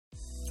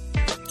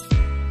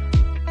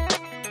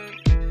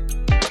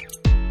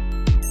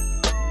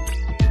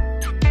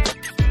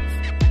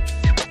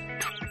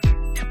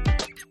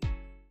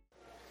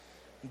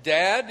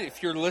Dad,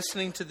 if you're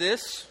listening to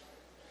this,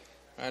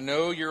 I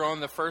know you're on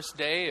the first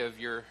day of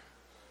your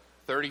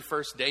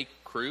 31st day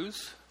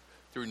cruise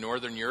through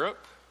Northern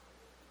Europe.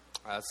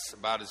 That's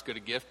about as good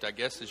a gift, I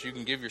guess, as you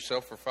can give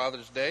yourself for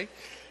Father's Day.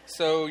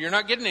 So you're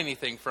not getting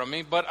anything from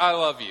me, but I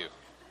love you.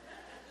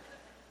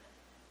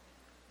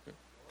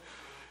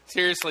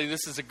 Seriously,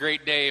 this is a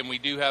great day, and we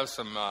do have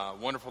some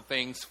wonderful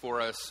things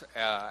for us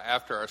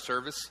after our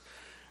service.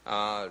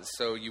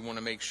 So you want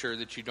to make sure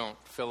that you don't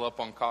fill up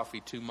on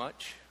coffee too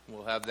much.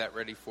 We'll have that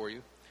ready for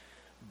you.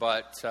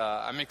 But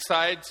I'm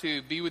excited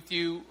to be with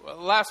you.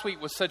 Last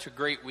week was such a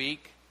great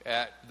week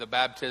at the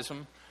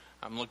baptism.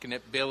 I'm looking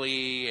at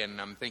Billy,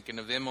 and I'm thinking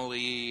of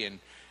Emily, and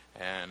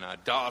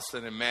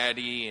Dawson, and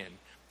Maddie, and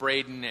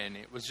Braden, and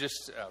it was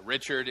just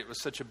Richard. It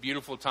was such a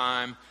beautiful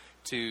time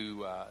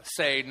to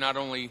say not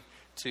only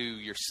to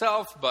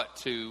yourself, but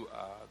to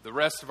the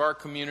rest of our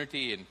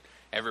community and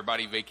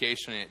everybody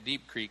vacationing at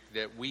Deep Creek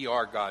that we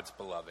are God's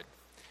beloved.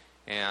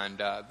 And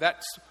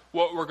that's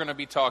what we're going to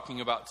be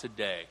talking about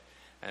today.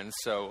 And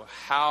so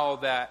how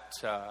that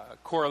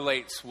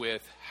correlates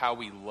with how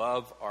we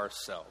love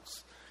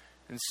ourselves.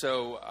 And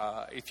so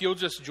if you'll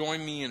just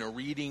join me in a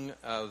reading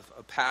of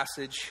a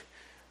passage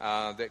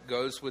that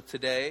goes with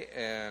today,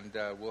 and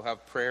we'll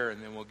have prayer,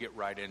 and then we'll get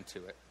right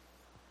into it.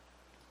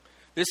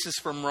 This is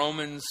from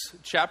Romans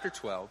chapter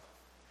 12,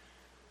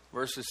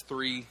 verses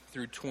 3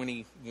 through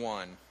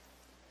 21.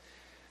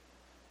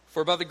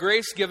 For by the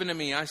grace given to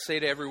me, I say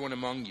to everyone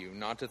among you,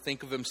 not to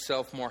think of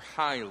himself more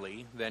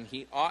highly than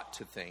he ought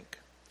to think,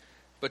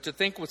 but to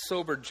think with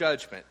sober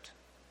judgment,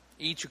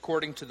 each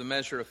according to the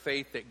measure of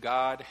faith that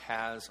God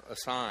has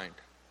assigned.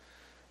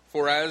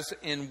 For as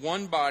in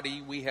one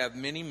body we have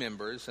many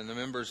members, and the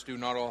members do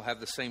not all have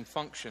the same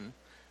function,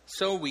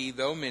 so we,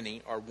 though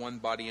many, are one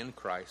body in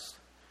Christ,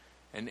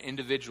 and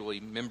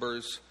individually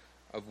members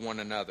of one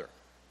another.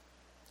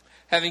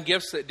 Having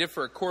gifts that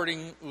differ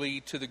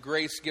accordingly to the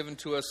grace given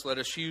to us, let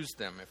us use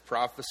them. If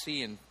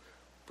prophecy in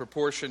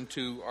proportion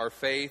to our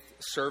faith,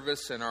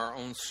 service in our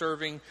own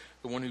serving,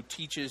 the one who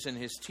teaches in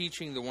his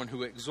teaching, the one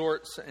who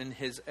exhorts in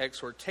his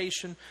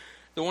exhortation,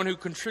 the one who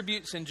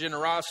contributes in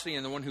generosity,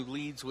 and the one who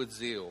leads with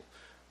zeal,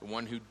 the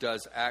one who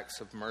does acts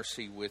of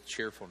mercy with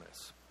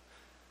cheerfulness.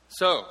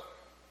 So,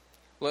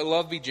 let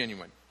love be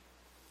genuine.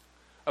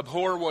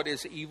 Abhor what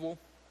is evil,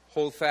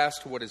 hold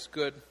fast to what is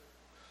good.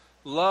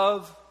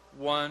 Love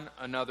one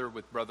another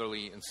with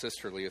brotherly and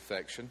sisterly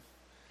affection.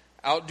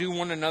 Outdo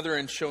one another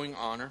in showing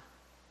honor.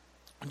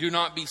 Do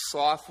not be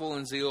slothful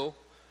in zeal.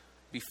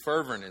 Be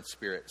fervent in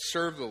spirit.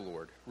 Serve the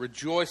Lord.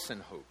 Rejoice in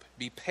hope.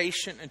 Be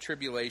patient in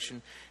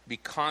tribulation. Be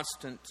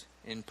constant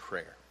in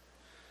prayer.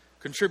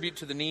 Contribute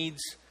to the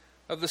needs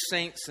of the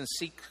saints and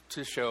seek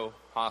to show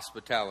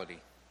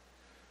hospitality.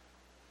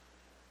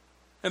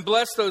 And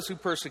bless those who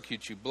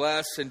persecute you.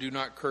 Bless and do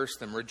not curse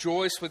them.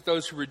 Rejoice with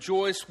those who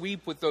rejoice.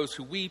 Weep with those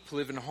who weep.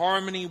 Live in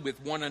harmony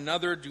with one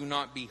another. Do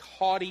not be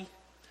haughty,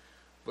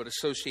 but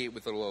associate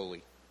with the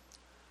lowly.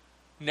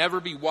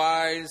 Never be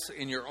wise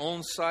in your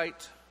own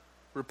sight.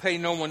 Repay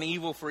no one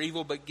evil for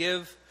evil, but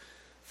give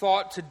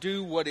thought to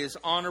do what is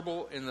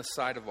honorable in the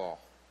sight of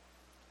all.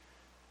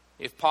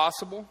 If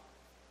possible,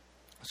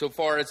 so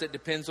far as it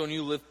depends on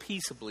you, live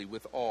peaceably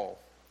with all.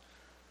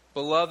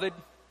 Beloved,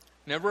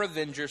 never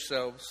avenge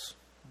yourselves,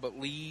 but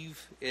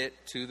leave it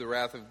to the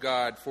wrath of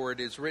God. For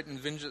it is written,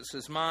 vengeance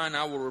is mine,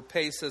 I will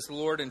repay, says the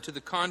Lord. And to the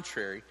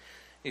contrary,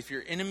 if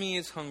your enemy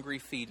is hungry,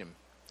 feed him.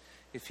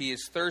 If he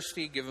is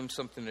thirsty, give him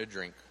something to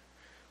drink.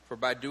 For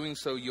by doing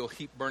so, you'll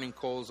heap burning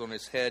coals on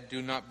his head.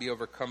 Do not be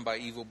overcome by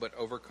evil, but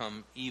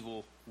overcome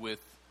evil with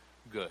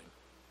good.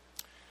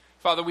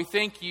 Father, we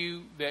thank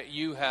you that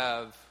you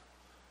have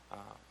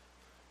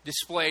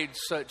displayed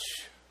such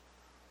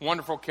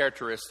wonderful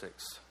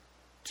characteristics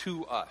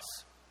to us.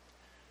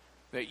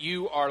 That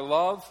you are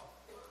love,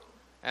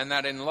 and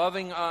that in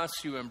loving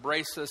us, you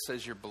embrace us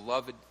as your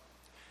beloved.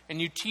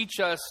 And you teach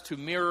us to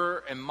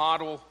mirror and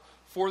model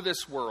for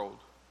this world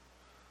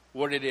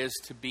what it is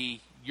to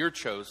be your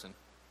chosen,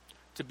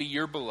 to be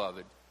your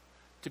beloved,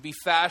 to be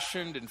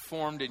fashioned and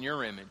formed in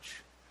your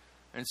image,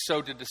 and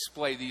so to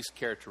display these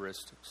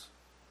characteristics.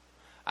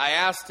 I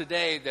ask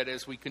today that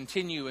as we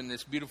continue in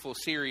this beautiful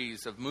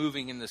series of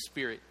moving in the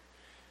Spirit,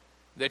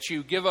 that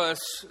you give us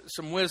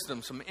some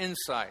wisdom, some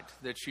insight,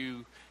 that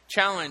you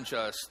challenge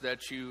us,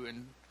 that you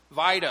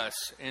invite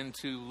us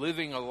into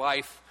living a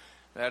life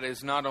that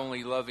is not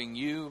only loving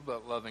you,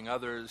 but loving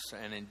others,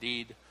 and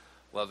indeed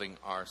loving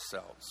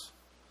ourselves.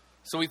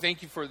 So we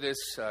thank you for this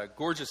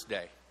gorgeous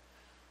day.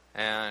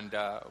 And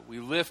we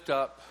lift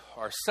up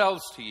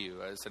ourselves to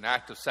you as an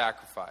act of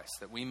sacrifice,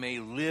 that we may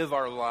live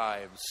our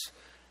lives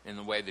in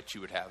the way that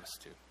you would have us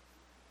to.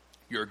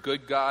 You're a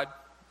good God,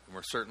 and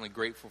we're certainly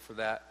grateful for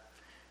that.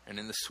 And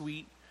in the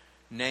sweet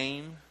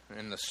name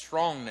and the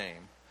strong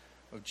name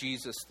of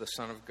Jesus, the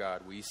Son of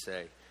God, we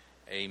say,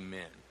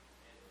 amen.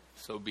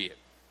 So be it.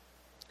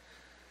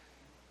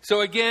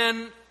 So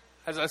again,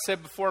 as I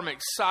said before, I'm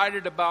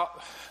excited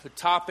about the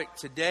topic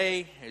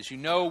today. As you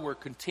know, we're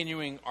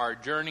continuing our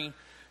journey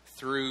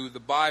through the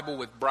Bible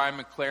with Brian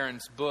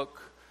McLaren's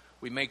book,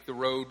 We make the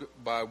road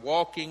by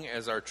walking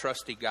as our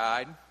trusty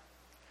guide.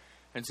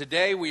 And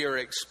today we are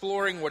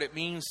exploring what it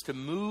means to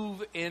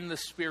move in the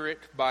Spirit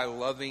by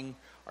loving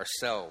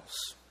ourselves.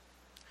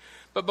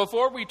 But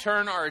before we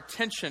turn our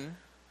attention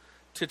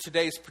to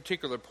today's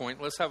particular point,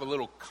 let's have a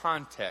little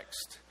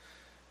context,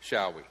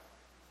 shall we?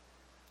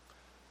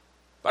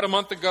 About a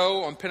month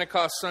ago, on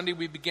Pentecost Sunday,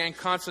 we began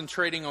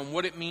concentrating on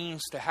what it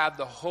means to have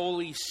the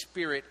Holy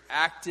Spirit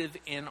active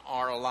in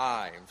our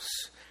lives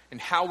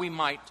and how we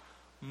might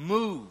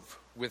move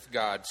with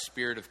God's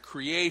Spirit of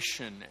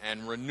creation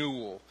and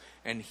renewal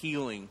and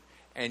healing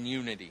and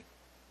unity.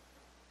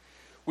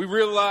 We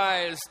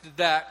realized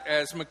that,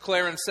 as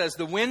McLaren says,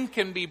 the wind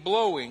can be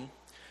blowing,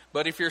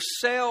 but if your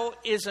sail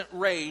isn't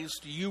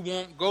raised, you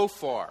won't go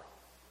far.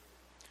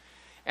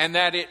 And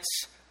that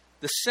it's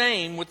the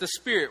same with the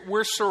Spirit.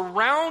 We're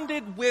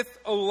surrounded with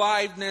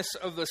aliveness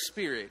of the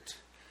Spirit.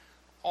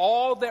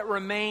 All that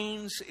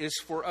remains is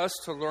for us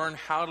to learn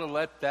how to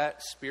let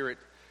that Spirit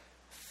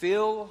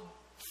fill,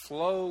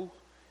 flow,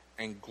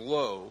 and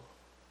glow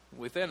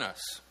within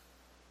us.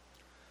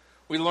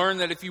 We learn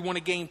that if you want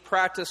to gain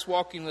practice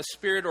walking in the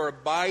Spirit or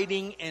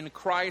abiding in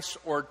Christ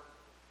or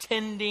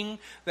tending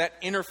that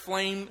inner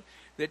flame,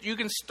 that you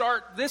can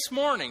start this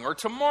morning or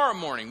tomorrow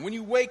morning when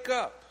you wake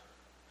up.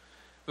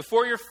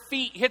 Before your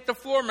feet hit the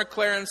floor,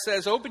 McLaren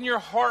says, open your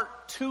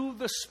heart to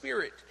the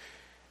Spirit.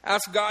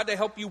 Ask God to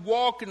help you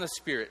walk in the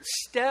Spirit,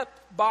 step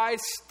by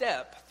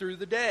step through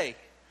the day.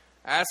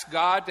 Ask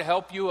God to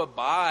help you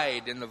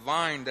abide in the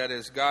vine that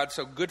is God,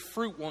 so good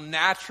fruit will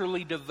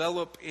naturally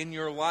develop in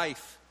your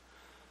life.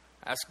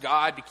 Ask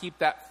God to keep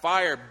that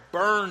fire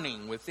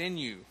burning within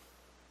you.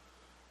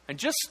 And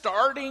just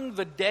starting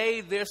the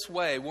day this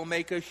way will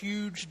make a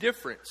huge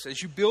difference.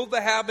 As you build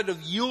the habit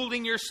of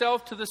yielding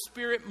yourself to the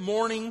Spirit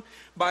morning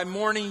by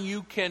morning,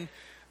 you can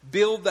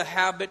build the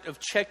habit of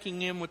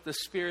checking in with the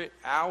Spirit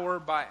hour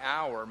by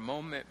hour,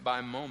 moment by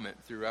moment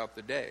throughout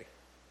the day.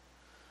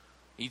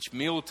 Each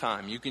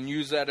mealtime, you can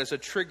use that as a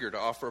trigger to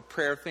offer a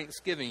prayer of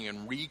thanksgiving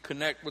and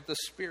reconnect with the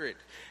Spirit.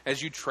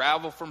 As you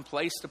travel from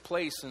place to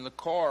place in the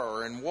car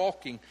or in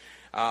walking,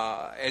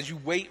 as you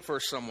wait for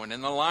someone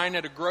in the line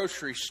at a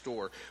grocery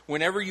store,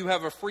 whenever you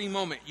have a free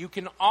moment, you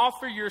can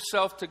offer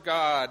yourself to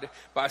God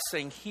by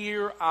saying,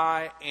 "Here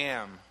I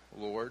am,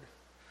 Lord.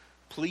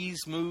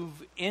 Please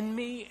move in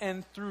me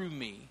and through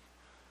me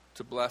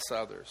to bless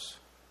others."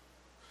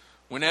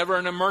 Whenever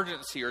an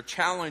emergency or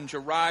challenge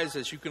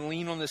arises, you can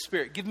lean on the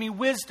Spirit. Give me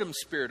wisdom,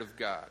 Spirit of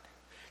God.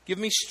 Give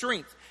me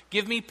strength.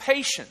 Give me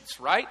patience,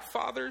 right,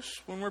 fathers,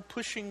 when we're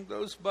pushing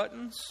those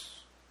buttons?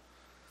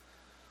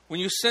 When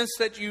you sense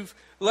that you've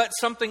let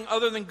something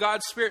other than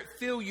God's Spirit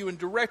fill you and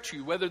direct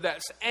you, whether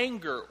that's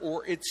anger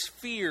or it's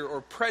fear or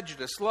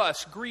prejudice,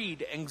 lust,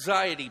 greed,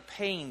 anxiety,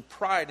 pain,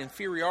 pride,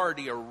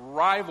 inferiority, or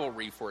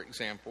rivalry, for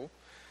example,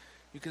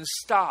 you can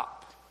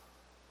stop.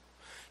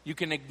 You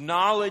can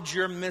acknowledge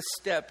your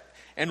misstep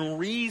and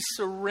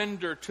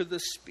re-surrender to the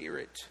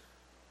Spirit.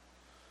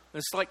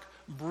 It's like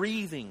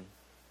breathing,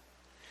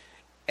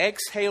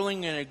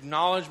 exhaling an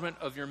acknowledgement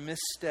of your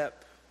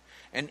misstep,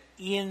 and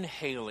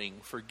inhaling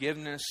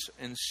forgiveness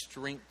and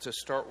strength to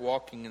start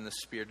walking in the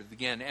Spirit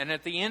again. And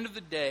at the end of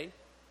the day,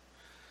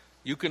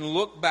 you can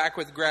look back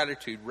with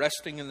gratitude,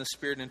 resting in the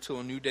Spirit until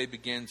a new day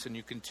begins, and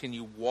you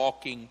continue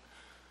walking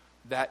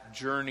that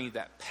journey,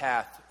 that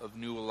path of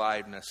new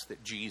aliveness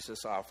that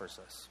Jesus offers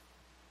us.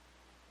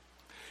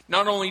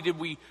 Not only did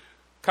we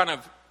kind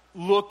of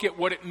look at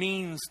what it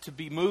means to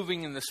be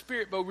moving in the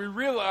Spirit, but we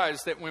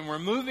realize that when we're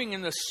moving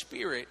in the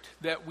Spirit,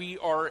 that we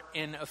are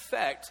in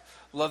effect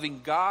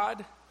loving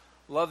God,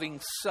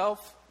 loving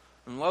self,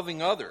 and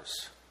loving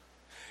others.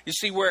 You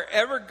see,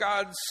 wherever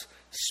God's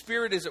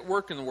Spirit is at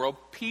work in the world,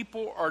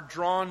 people are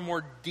drawn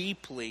more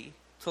deeply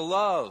to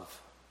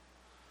love,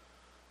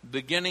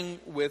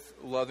 beginning with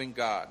loving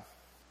God.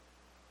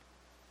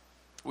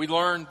 We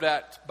learned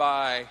that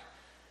by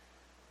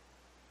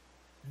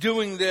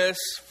doing this,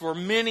 for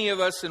many of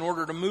us, in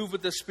order to move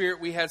with the Spirit,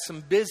 we had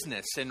some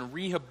business in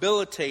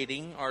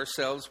rehabilitating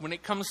ourselves when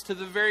it comes to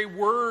the very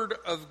Word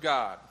of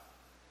God.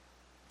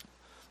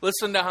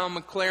 Listen to how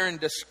McLaren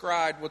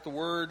described what the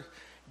Word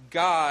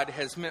God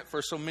has meant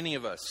for so many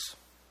of us.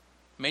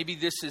 Maybe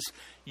this is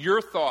your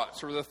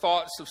thoughts or the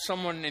thoughts of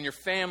someone in your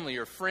family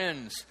or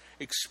friends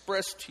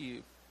expressed to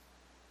you.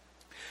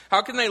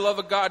 How can they love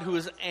a God who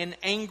is an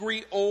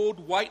angry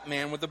old white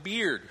man with a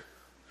beard,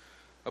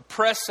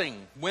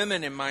 oppressing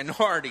women and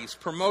minorities,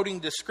 promoting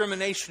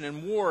discrimination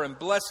and war, and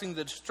blessing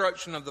the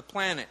destruction of the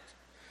planet?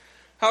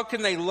 How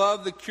can they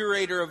love the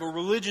curator of a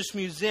religious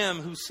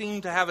museum who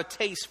seemed to have a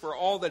taste for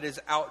all that is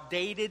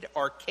outdated,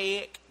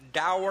 archaic,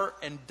 dour,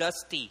 and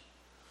dusty?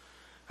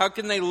 How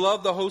can they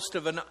love the host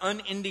of an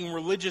unending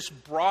religious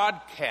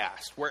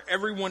broadcast where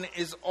everyone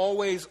is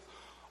always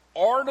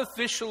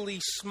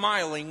artificially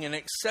smiling and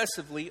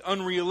excessively,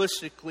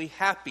 unrealistically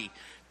happy,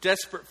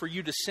 desperate for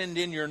you to send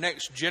in your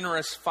next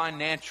generous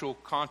financial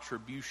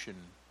contribution?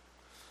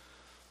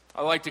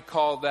 I like to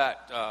call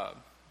that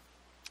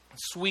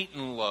sweet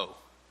and low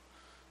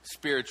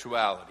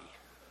spirituality.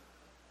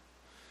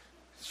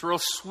 It's real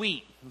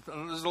sweet.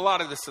 There's a lot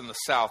of this in the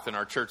South in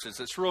our churches.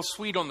 It's real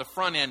sweet on the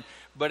front end,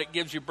 but it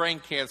gives you brain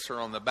cancer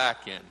on the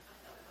back end.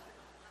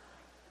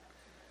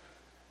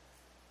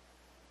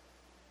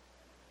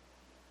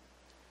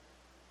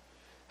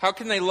 How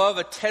can they love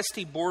a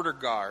testy border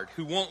guard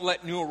who won't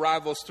let new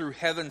arrivals through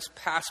heaven's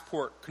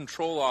passport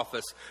control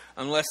office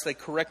unless they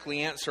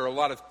correctly answer a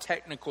lot of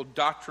technical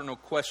doctrinal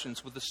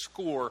questions with a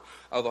score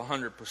of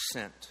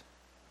 100%?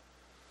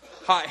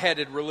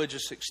 Hot-headed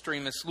religious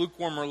extremists,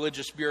 lukewarm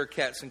religious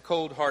bureaucrats, and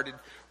cold-hearted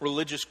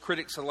religious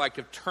critics alike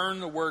have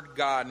turned the word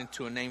God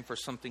into a name for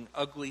something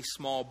ugly,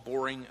 small,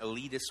 boring,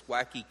 elitist,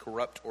 wacky,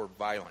 corrupt, or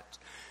violent.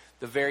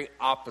 The very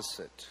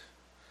opposite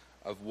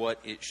of what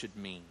it should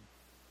mean.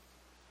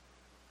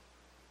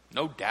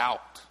 No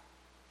doubt,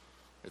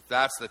 if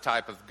that's the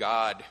type of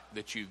God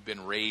that you've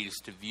been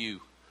raised to view,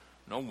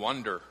 no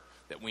wonder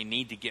that we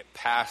need to get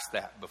past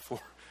that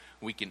before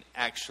we can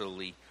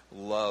actually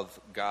love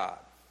God.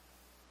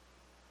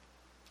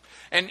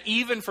 And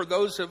even for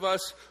those of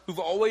us who've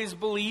always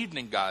believed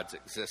in God's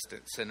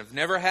existence and have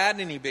never had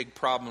any big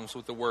problems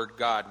with the word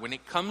God, when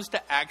it comes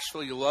to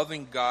actually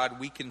loving God,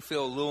 we can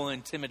feel a little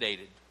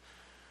intimidated.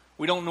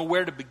 We don't know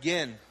where to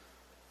begin.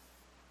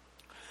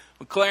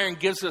 McLaren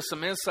gives us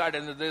some insight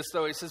into this,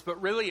 though. He says,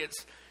 but really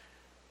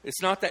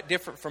it's not that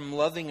different from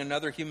loving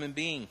another human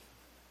being.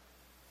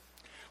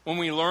 When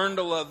we learn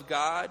to love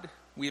God,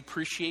 we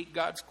appreciate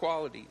God's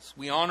qualities.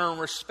 We honor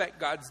and respect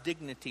God's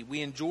dignity.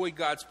 We enjoy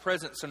God's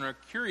presence and are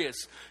curious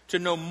to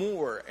know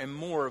more and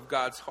more of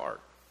God's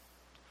heart.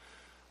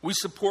 We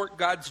support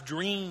God's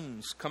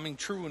dreams coming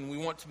true, and we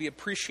want to be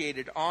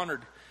appreciated,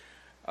 honored,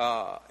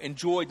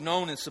 enjoyed,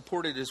 known, and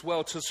supported as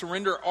well, to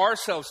surrender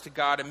ourselves to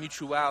God in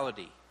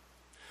mutuality.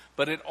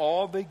 But it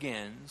all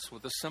begins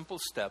with a simple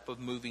step of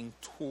moving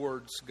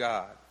towards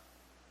God.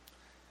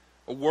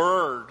 A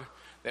word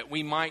that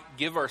we might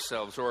give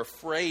ourselves, or a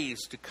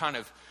phrase to kind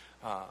of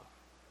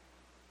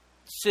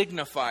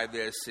signify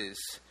this,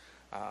 is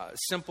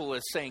simple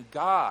as saying,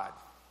 God,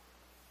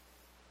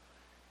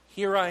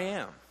 here I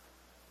am.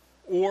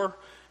 Or,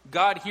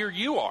 God, here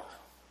you are.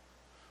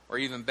 Or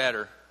even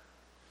better,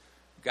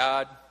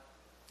 God,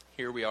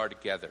 here we are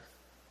together.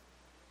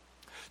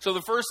 So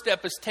the first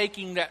step is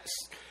taking that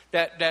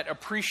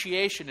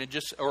appreciation and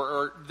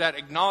or that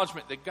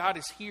acknowledgement that God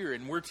is here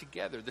and we're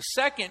together. The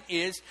second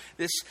is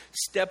this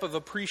step of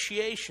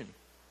appreciation.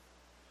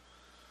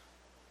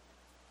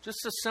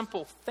 Just a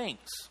simple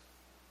thanks.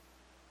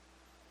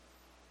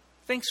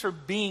 Thanks for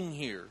being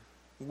here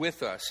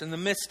with us in the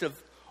midst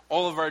of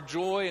all of our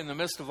joy, in the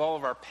midst of all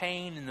of our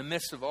pain, in the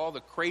midst of all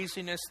the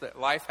craziness that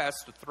life has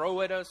to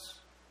throw at us.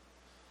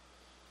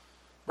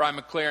 Brian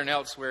McLaren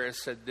elsewhere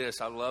has said this.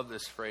 I love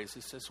this phrase.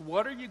 He says,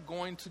 what are you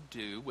going to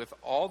do with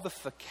all the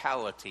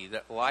fecality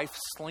that life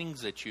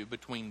slings at you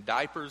between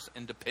diapers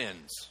and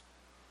Depends?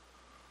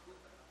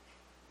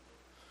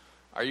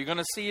 Are you going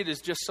to see it as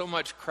just so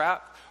much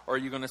crap, or are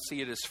you going to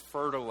see it as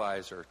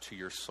fertilizer to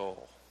your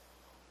soul?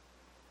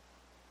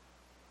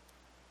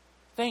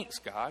 Thanks,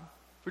 God,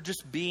 for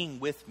just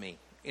being with me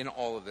in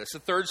all of this. The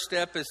third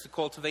step is to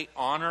cultivate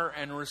honor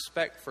and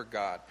respect for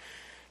God.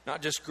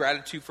 Not just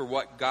gratitude for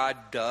what God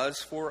does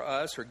for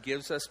us or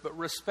gives us, but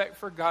respect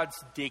for God's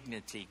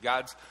dignity,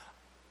 God's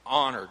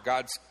honor,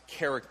 God's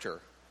character.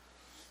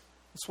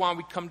 That's why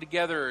we come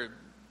together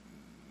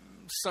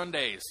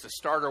Sundays to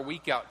start our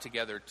week out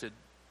together, to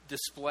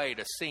display,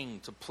 to sing,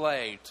 to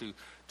play, to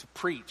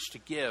preach, to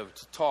give,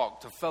 to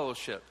talk, to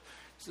fellowship.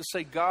 It's to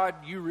say, God,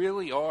 you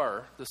really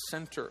are the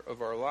center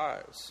of our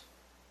lives.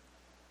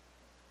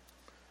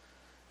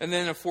 And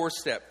then a fourth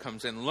step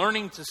comes in,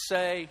 learning to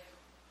say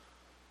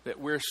that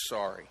we're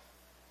sorry.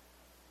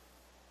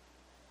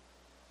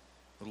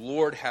 The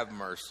Lord have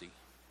mercy.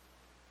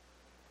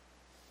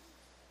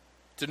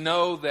 To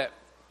know that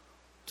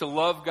to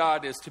love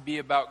God is to be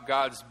about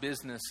God's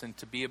business and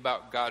to be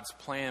about God's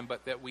plan,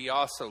 but that we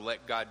also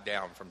let God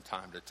down from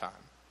time to time.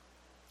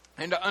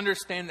 And to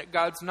understand that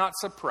God's not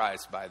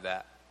surprised by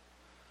that.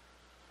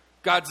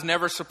 God's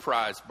never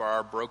surprised by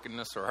our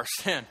brokenness or our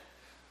sin.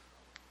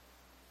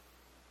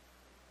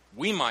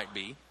 We might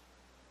be.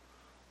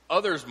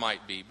 Others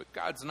might be, but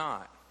God's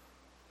not.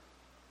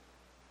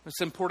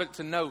 It's important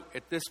to note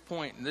at this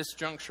point, in this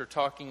juncture,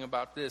 talking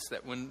about this,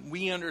 that when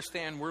we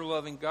understand we're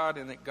loving God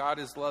and that God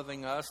is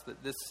loving us,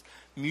 that this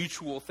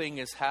mutual thing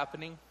is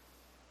happening,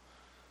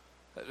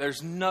 that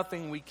there's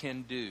nothing we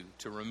can do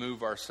to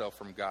remove ourselves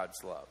from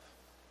God's love.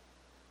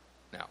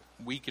 Now,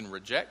 we can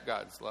reject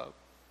God's love.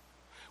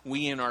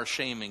 We, in our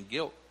shame and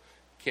guilt,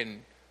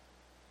 can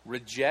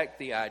reject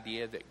the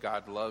idea that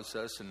God loves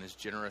us and is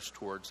generous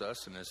towards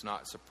us and is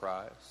not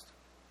surprised.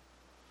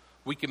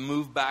 We can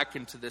move back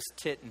into this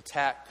tit and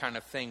tat kind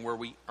of thing where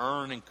we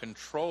earn and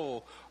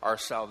control our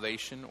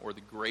salvation or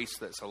the grace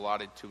that's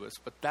allotted to us.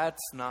 But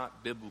that's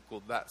not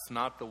biblical. That's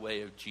not the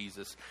way of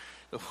Jesus.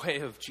 The way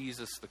of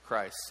Jesus the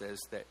Christ says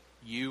that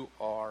you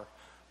are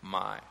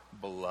my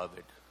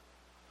beloved.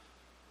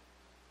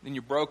 In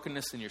your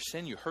brokenness and your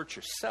sin, you hurt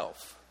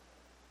yourself.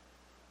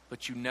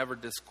 But you never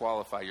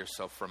disqualify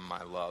yourself from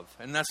my love.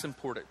 And that's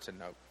important to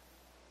note.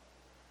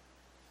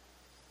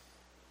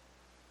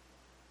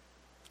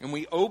 And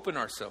we open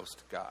ourselves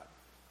to God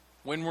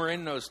when we're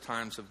in those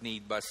times of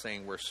need by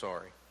saying we're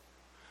sorry.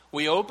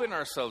 We open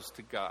ourselves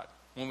to God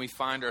when we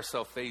find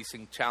ourselves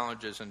facing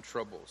challenges and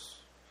troubles.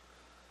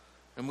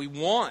 And we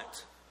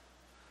want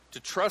to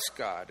trust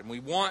God, and we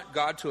want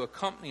God to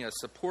accompany us,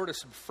 support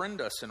us, and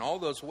befriend us in all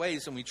those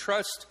ways. And we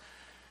trust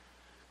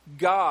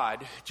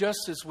God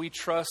just as we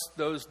trust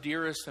those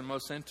dearest and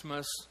most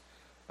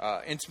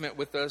intimate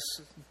with us,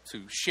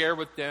 to share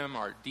with them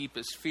our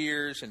deepest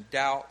fears and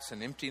doubts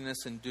and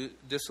emptiness and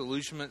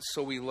disillusionment.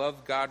 So we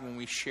love God when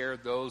we share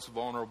those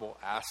vulnerable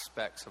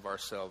aspects of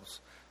ourselves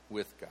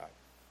with God.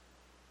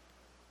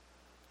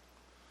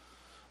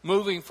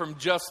 Moving from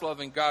just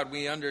loving God,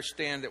 we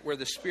understand that where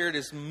the Spirit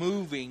is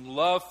moving,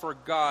 love for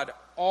God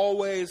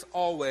always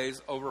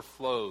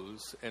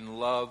overflows in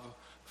love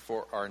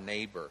for our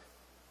neighbor.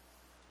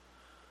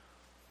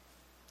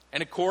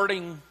 And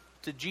according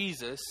to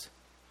Jesus,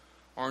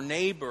 our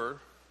neighbor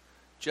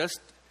just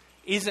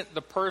isn't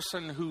the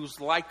person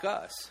who's like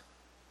us,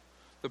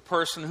 the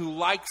person who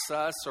likes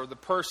us, or the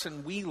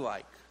person we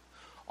like.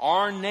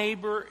 Our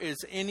neighbor is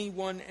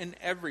anyone and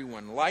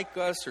everyone, like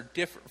us or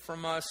different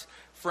from us,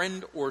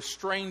 friend or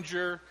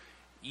stranger,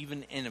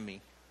 even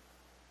enemy.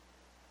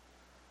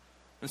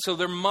 And so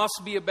there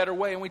must be a better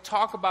way. And we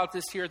talk about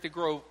this here at the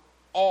Grove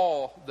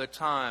all the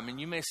time.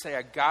 And you may say,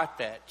 I got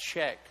that,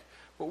 check.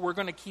 But we're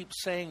going to keep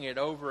saying it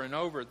over and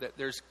over, that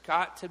there's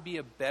got to be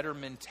a better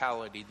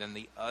mentality than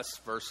the us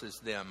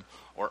versus them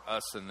or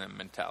us and them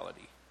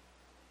mentality.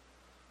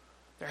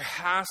 There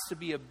has to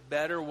be a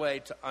better way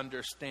to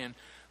understand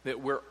that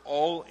we're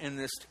all in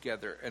this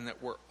together and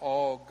that we're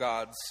all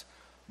God's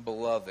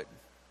beloved.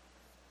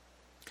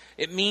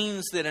 It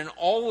means that in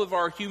all of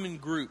our human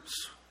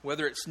groups,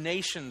 whether it's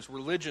nations,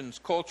 religions,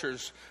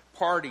 cultures,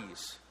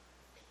 parties,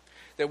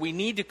 that we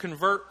need to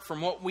convert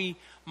from what we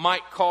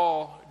might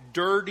call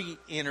dirty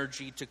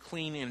energy to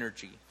clean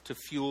energy to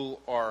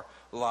fuel our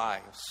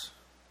lives.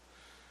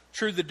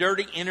 True, the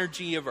dirty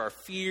energy of our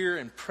fear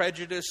and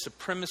prejudice,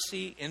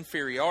 supremacy,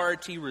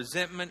 inferiority,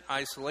 resentment,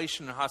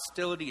 isolation, and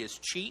hostility is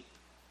cheap.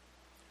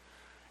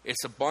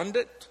 It's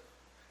abundant,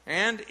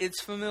 and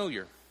it's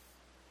familiar.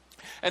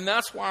 And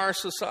that's why our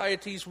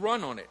societies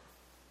run on it,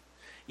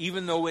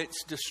 even though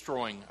it's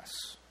destroying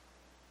us.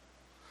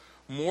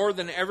 More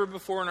than ever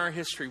before in our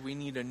history, we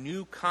need a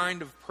new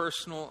kind of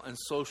personal and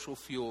social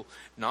fuel.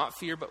 Not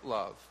fear, but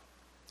love.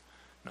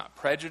 Not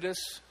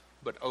prejudice,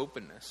 but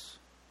openness.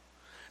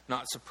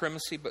 Not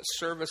supremacy, but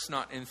service.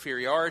 Not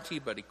inferiority,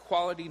 but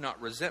equality. Not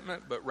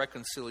resentment, but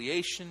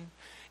reconciliation.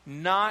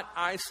 Not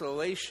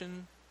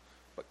isolation,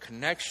 but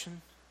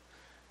connection.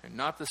 And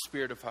not the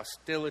spirit of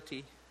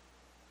hostility,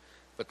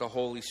 but the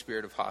Holy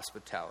Spirit of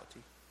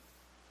hospitality.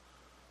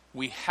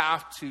 We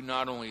have to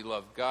not only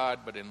love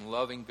God, but in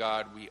loving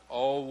God, we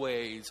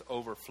always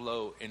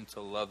overflow into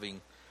loving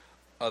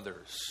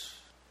others.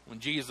 When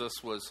Jesus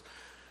was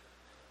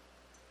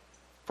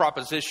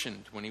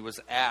propositioned, when he was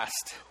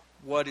asked,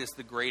 what is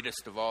the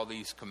greatest of all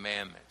these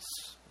commandments?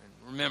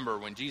 And remember,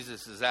 when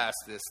Jesus is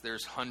asked this,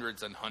 there's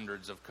hundreds and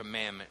hundreds of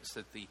commandments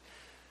that the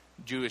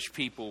Jewish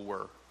people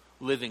were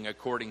living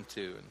according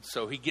to. And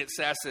so he gets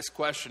asked this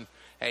question,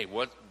 hey,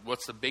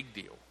 what's the big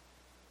deal?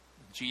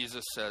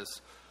 Jesus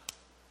says,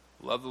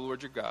 love the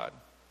Lord your God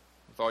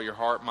with all your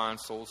heart, mind,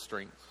 soul,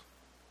 strength,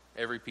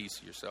 every piece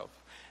of yourself.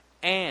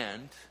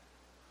 And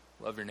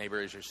love your neighbor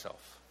as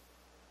yourself.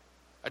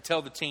 I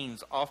tell the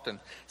teens often,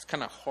 it's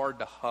kind of hard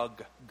to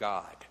hug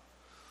God.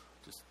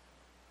 Just,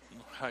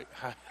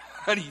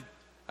 how do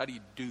you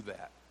do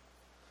that?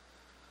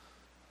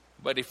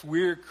 But if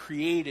we're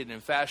created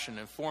and fashioned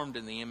and formed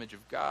in the image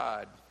of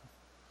God,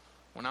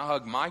 when I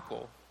hug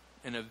Michael,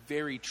 in a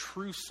very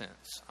true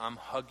sense, I'm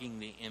hugging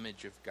the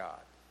image of God.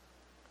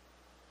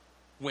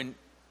 When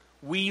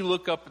we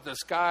look up at the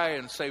sky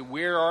and say,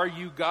 where are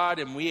you, God?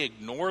 And we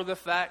ignore the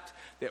fact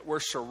that we're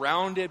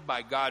surrounded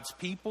by God's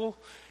people,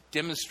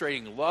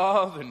 demonstrating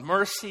love and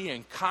mercy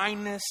and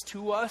kindness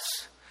to us.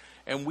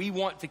 And we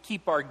want to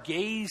keep our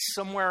gaze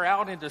somewhere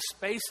out into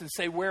space and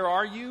say, where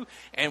are you?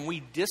 And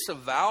we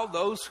disavow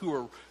those who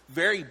are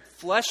very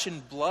flesh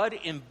and blood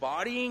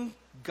embodying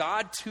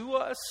God to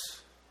us.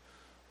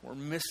 We're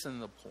missing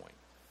the point.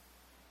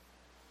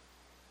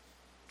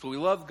 So we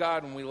love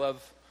God and we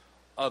love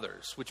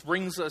others, which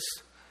brings us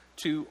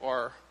to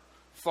our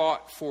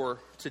thought for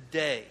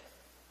today.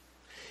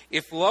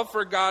 If love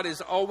for God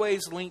is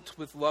always linked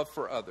with love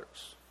for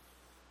others,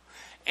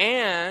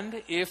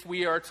 and if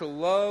we are to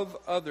love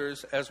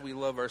others as we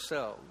love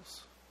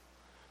ourselves,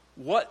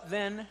 what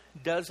then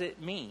does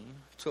it mean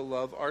to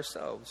love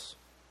ourselves?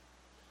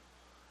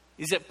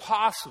 Is it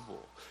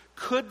possible?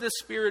 Could the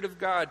Spirit of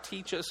God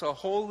teach us a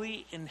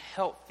holy and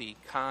healthy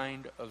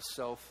kind of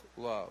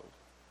self-love?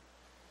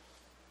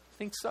 I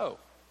think so.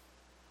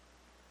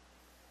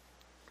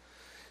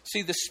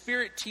 See, the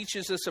Spirit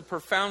teaches us a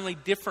profoundly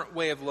different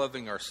way of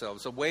loving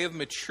ourselves, a way of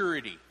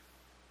maturity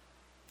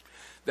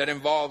that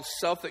involves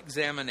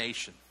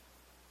self-examination.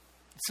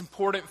 It's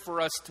important for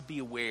us to be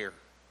aware.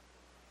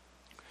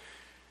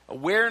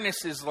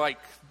 Awareness is like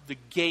the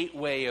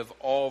gateway of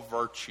all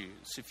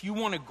virtues. If you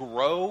want to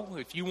grow,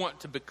 if you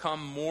want to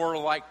become more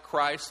like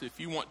Christ, if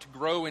you want to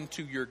grow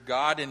into your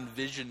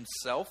God-envisioned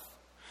self,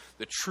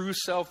 the true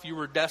self you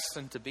were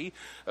destined to be,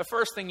 the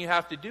first thing you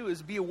have to do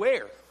is be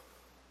aware.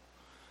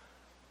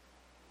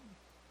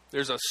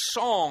 There's a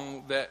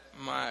song that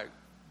my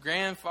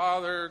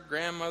grandfather,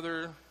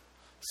 grandmother,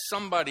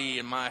 somebody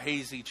in my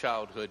hazy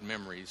childhood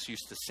memories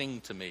used to sing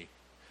to me.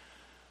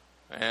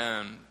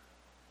 And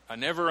I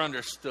never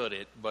understood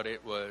it, but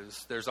it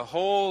was, there's a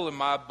hole in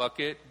my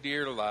bucket,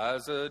 dear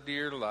Liza,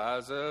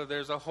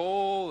 there's a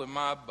hole in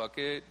my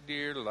bucket,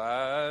 dear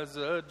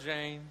Liza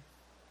Jane.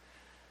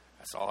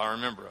 That's all I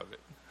remember of it.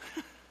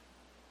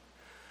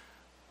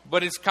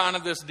 But it's kind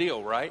of this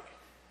deal, right?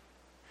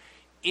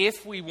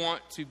 If we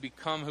want to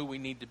become who we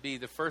need to be,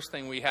 the first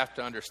thing we have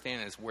to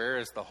understand is, where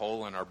is the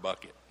hole in our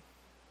bucket?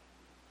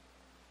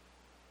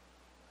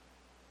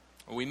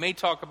 We may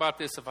talk about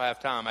this if I have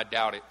time. I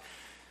doubt it.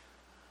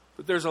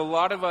 But there's a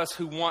lot of us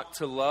who want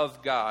to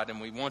love God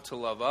and we want to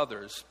love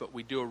others, but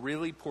we do a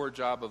really poor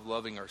job of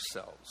loving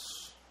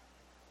ourselves.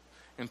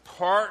 And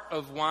part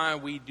of why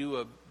we do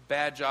a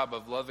bad job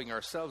of loving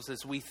ourselves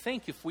is we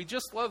think if we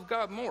just love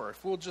God more,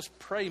 if we'll just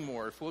pray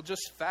more, if we'll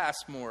just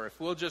fast more, if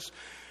we'll just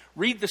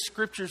read the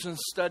scriptures and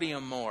study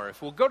them more,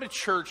 if we'll go to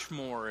church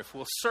more, if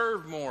we'll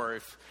serve more,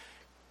 if,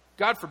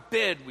 God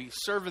forbid, we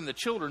serve in the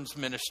children's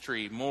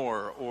ministry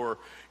more or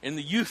in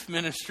the youth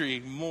ministry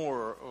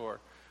more or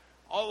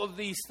all of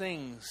these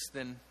things,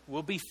 then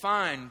we'll be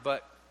fine.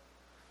 But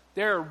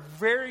there are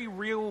very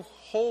real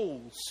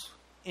holes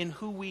in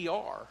who we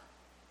are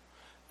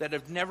that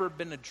have never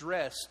been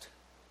addressed.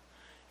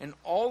 And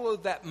all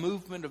of that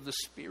movement of the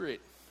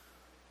Spirit,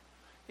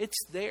 it's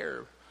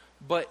there,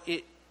 but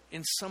it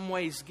in some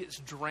ways gets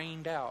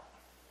drained out.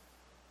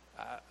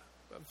 I've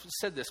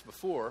said this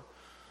before,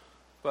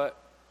 but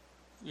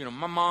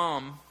my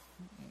mom,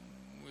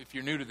 if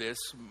you're new to this,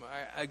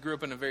 I grew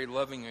up in a very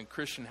loving and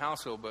Christian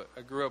household, but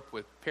I grew up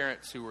with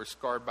parents who were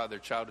scarred by their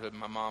childhood.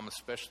 My mom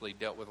especially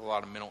dealt with a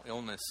lot of mental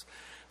illness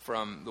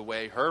from the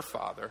way her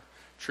father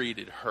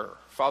treated her.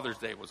 Father's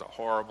Day was a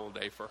horrible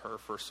day for her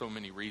for so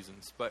many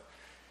reasons, but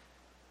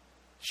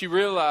she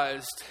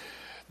realized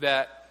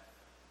that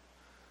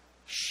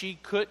she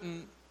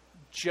couldn't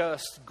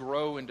just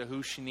grow into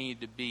who she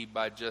needed to be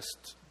by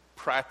just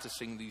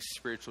practicing these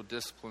spiritual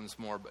disciplines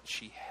more, but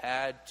she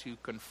had to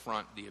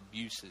confront the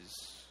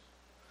abuses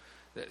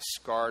that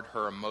scarred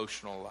her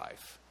emotional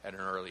life at an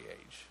early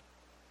age.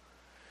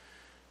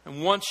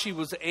 And once she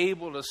was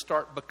able to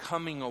start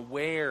becoming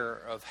aware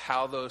of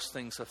how those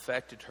things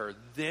affected her,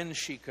 then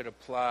she could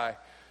apply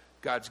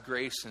God's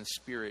grace and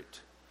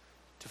Spirit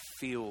to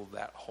fill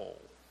that hole.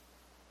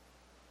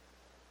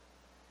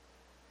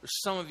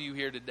 There's some of you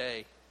here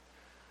today,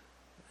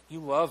 you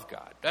love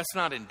God. That's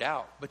not in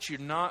doubt. But you're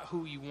not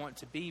who you want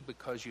to be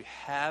because you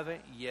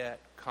haven't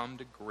yet come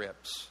to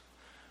grips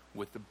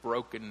with the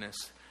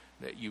brokenness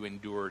that you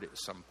endured at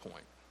some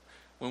point.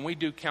 When we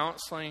do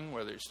counseling,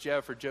 whether it's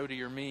Jeff or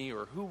Jody or me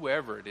or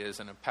whoever it is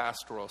in a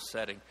pastoral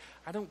setting,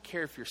 I don't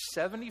care if you're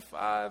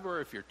 75 or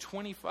if you're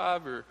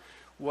 25 or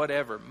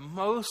whatever.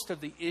 Most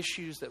of the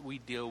issues that we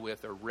deal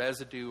with are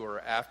residue or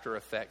after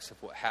effects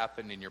of what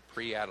happened in your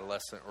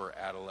pre-adolescent or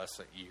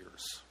adolescent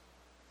years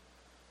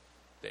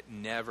that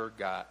never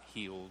got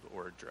healed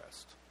or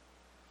addressed.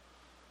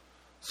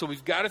 So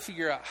we've got to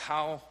figure out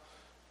how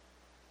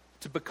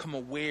to become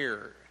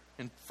aware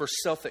and for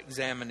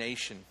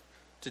self-examination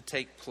to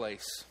take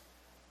place.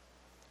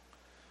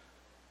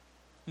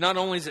 Not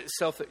only is it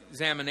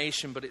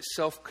self-examination, but it's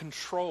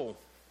self-control.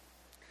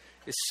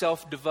 It's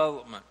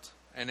self-development,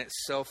 and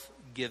it's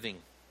self-giving.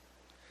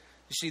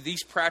 You see,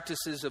 these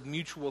practices of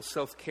mutual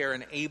self-care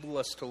enable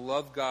us to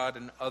love God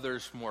and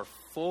others more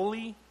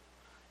fully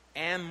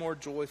and more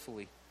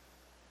joyfully.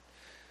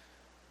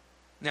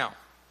 Now,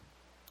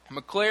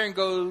 McLaren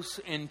goes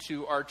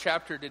into our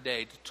chapter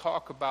today to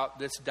talk about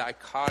this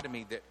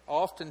dichotomy that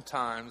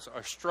oftentimes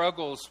our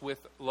struggles with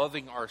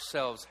loving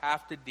ourselves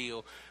have to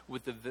deal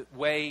with the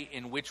way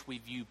in which we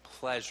view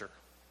pleasure.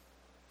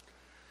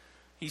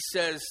 He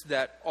says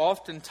that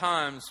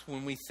oftentimes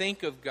when we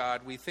think of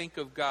God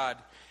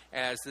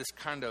as this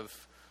kind of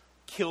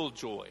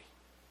killjoy.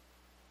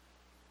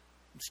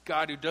 It's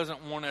God who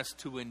doesn't want us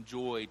to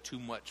enjoy too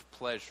much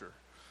pleasure.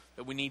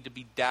 That we need to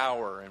be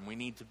dour and we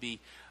need to be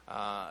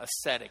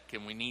ascetic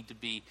and we need to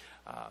be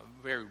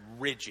very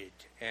rigid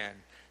and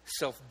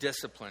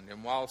self-disciplined.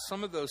 And while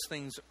some of those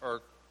things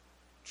are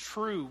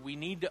true, we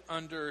need to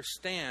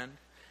understand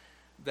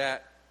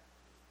that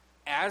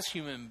as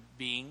human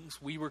beings,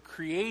 we were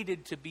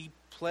created to be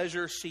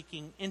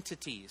pleasure-seeking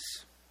entities.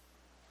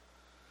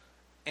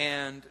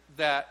 And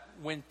that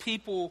when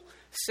people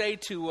say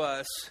to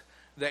us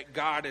that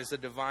God is a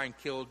divine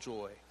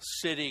killjoy,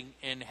 sitting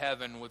in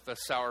heaven with a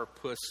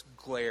sourpuss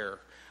glare,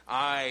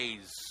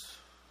 eyes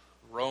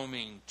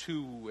roaming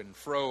to and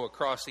fro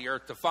across the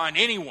earth to find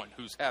anyone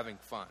who's having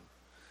fun,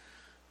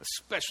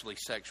 especially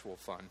sexual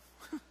fun.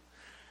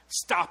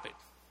 Stop it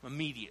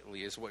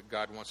immediately is what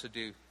God wants to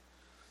do.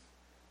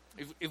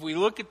 If we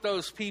look at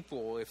those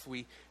people, if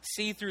we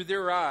see through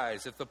their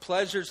eyes, if the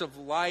pleasures of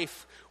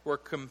life were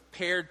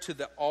compared to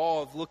the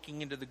awe of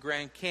looking into the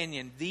Grand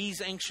Canyon,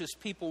 these anxious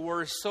people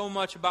worry so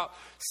much about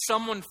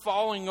someone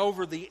falling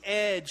over the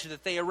edge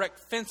that they erect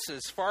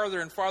fences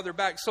farther and farther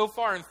back, so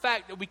far, in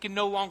fact, that we can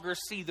no longer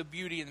see the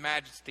beauty and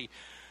majesty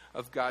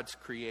of God's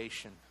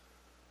creation.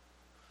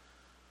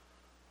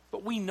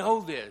 But we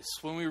know this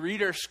when we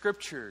read our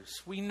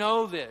scriptures. We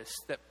know this,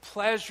 that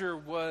pleasure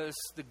was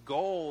the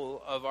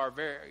goal of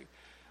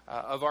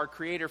our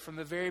Creator from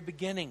the very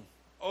beginning.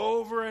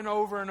 Over and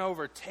over and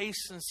over,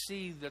 taste and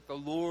see that the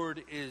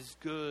Lord is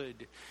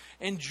good.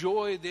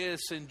 Enjoy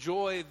this,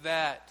 enjoy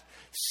that.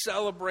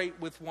 Celebrate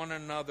with one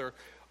another.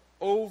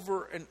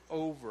 Over and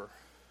over.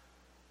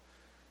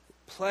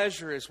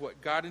 Pleasure is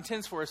what God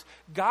intends for us.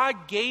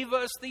 God gave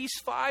us these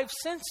 5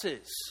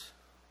 senses.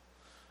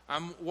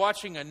 I'm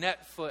watching a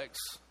Netflix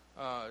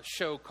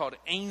show called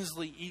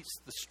Ainsley Eats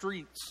the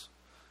Streets.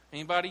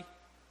 Anybody?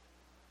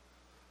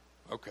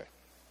 Okay.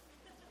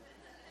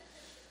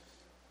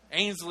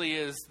 Ainsley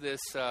is this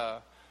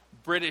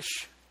British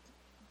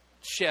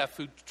chef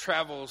who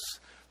travels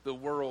the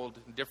world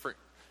in different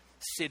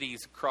cities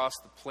across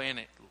the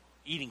planet,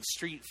 eating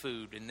street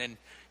food and then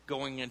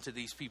going into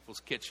these people's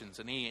kitchens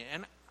and eating.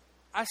 And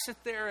I sit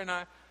there and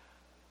I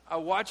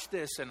watch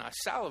this and I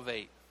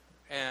salivate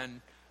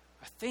and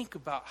I think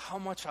about how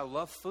much I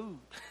love food.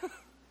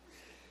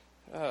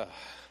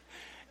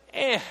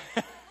 And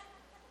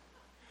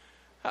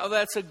how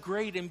that's a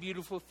great and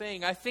beautiful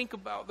thing. I think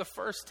about the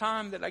first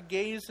time that I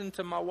gazed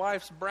into my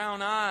wife's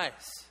brown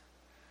eyes.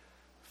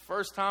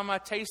 First time I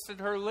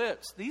tasted her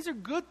lips. These are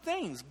good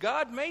things.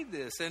 God made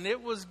this and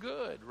it was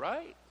good,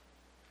 right?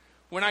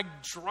 When I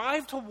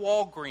drive to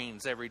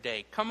Walgreens every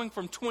day, coming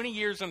from 20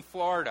 years in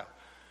Florida,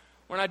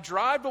 when I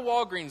drive to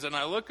Walgreens and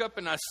I look up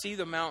and I see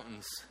the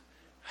mountains,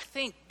 I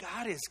think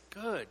God is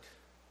good.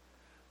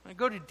 When I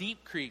go to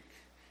Deep Creek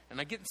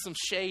and I get in some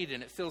shade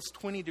and it feels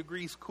 20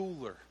 degrees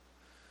cooler,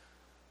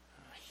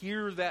 I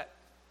hear that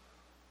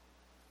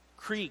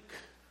creek,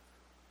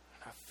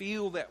 and I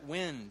feel that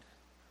wind.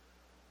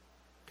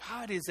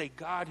 God is a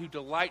God who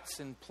delights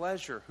in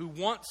pleasure, who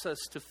wants us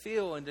to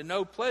feel and to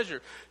know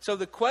pleasure. So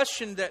the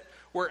question that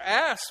we're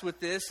asked with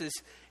this is,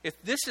 if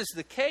this is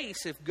the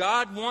case, if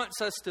God wants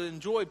us to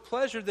enjoy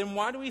pleasure, then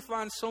why do we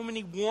find so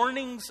many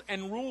warnings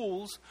and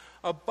rules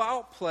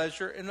about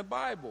pleasure in the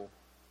Bible?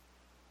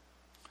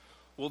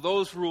 Well,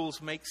 those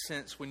rules make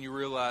sense when you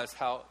realize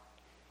how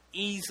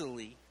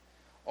easily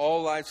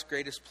all life's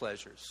greatest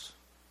pleasures,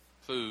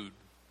 food,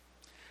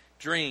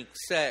 drink,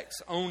 sex,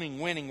 owning,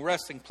 winning,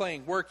 resting,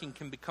 playing, working,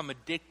 can become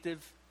addictive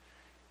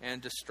and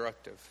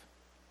destructive.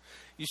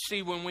 You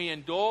see, when we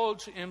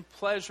indulge in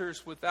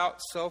pleasures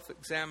without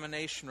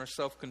self-examination or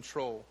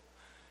self-control,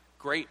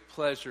 great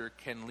pleasure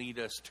can lead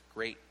us to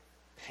great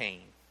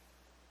pain.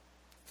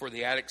 For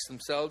the addicts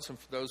themselves and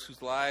for those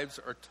whose lives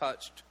are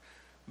touched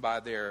by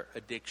their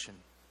addiction.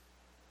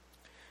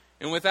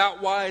 And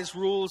without wise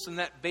rules and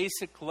that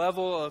basic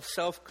level of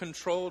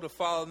self-control to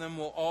follow them,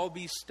 we'll all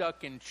be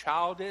stuck in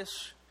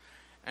childish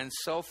and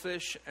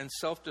selfish and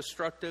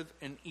self-destructive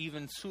and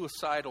even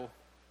suicidal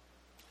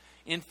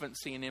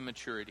infancy and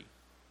immaturity.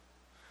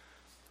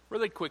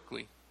 Really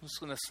quickly, I'm just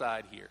going to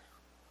aside here.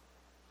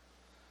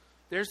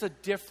 There's a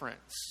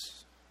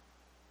difference,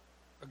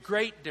 a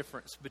great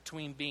difference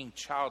between being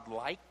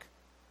childlike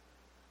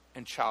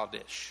and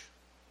childish.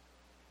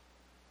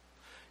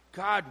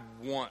 God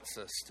wants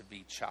us to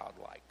be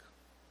childlike.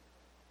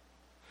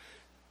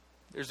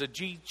 There's a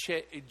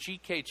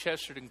G.K.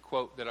 Chesterton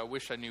quote that I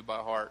wish I knew by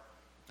heart,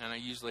 and I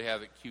usually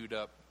have it queued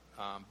up,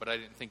 but I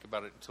didn't think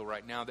about it until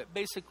right now, that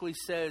basically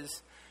says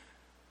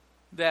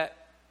that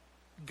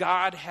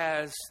God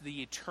has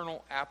the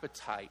eternal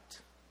appetite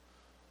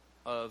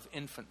of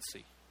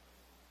infancy.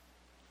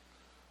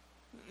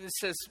 It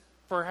says,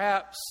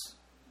 perhaps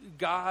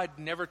God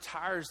never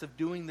tires of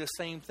doing the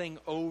same thing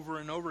over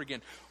and over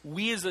again.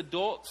 We as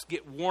adults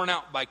get worn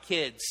out by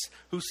kids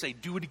who say,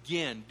 do it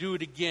again, do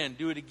it again,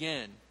 do it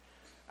again.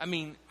 I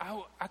mean,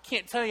 I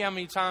can't tell you how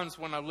many times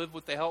when I lived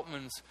with the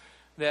Heltmans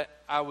that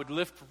I would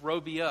lift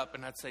Roby up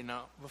and I'd say,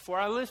 no, before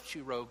I lift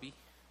you, Roby,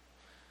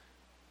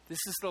 this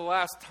is the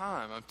last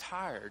time. I'm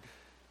tired.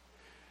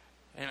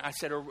 And I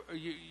said,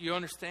 you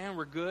understand?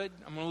 We're good?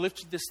 I'm going to lift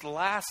you this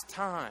last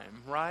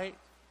time, right?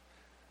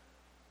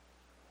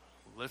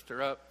 Lift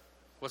her up.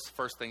 What's the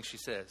first thing she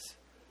says?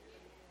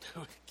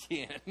 Do it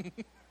again.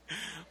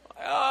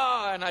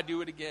 And I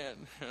do it again.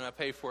 And I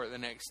pay for it the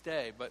next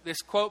day. But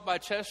this quote by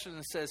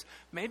Chesterton says,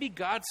 maybe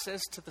God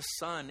says to the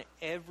sun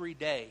every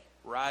day,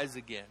 rise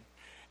again.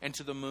 And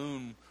to the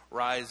moon,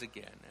 rise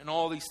again. And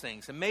all these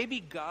things. And maybe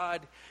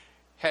God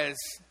has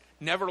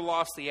never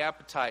lost the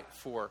appetite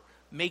for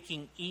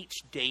making each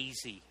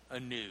daisy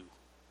anew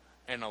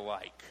and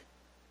alike.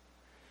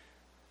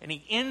 And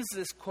he ends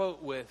this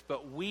quote with,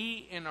 but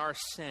we in our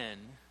sin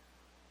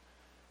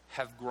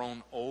have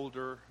grown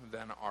older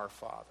than our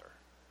Father.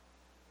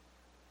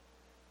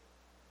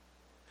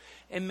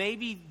 And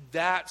maybe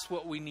that's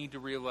what we need to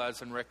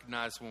realize and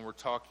recognize when we're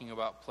talking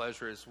about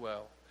pleasure as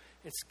well.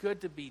 It's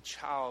good to be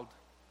childlike,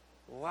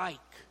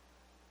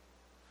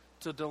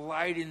 to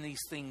delight in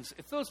these things.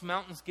 If those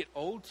mountains get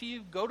old to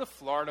you, go to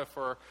Florida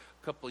for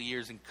a couple of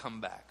years and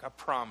come back. I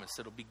promise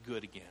it'll be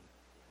good again.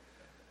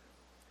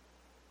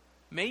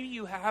 Maybe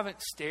you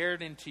haven't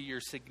stared into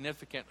your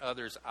significant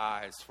other's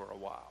eyes for a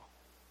while.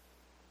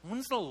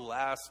 When's the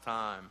last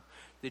time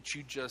that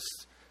you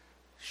just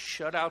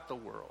shut out the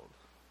world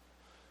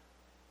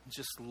and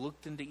just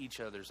looked into each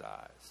other's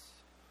eyes?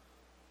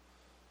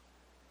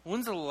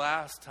 When's the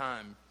last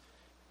time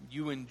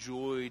you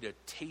enjoyed a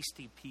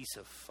tasty piece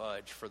of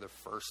fudge for the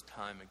first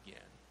time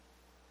again?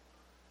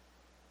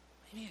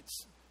 Maybe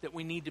it's that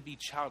we need to be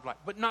childlike,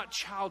 but not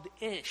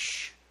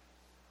childish,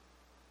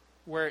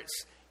 where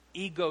it's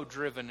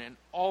ego-driven and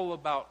all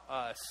about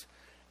us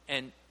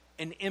and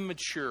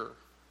immature.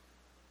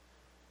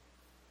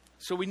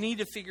 So we need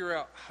to figure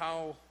out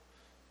how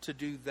to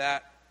do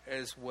that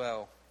as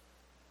well.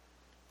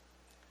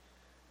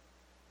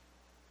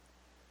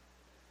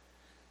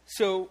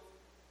 So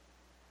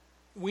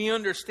we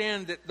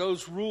understand that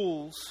those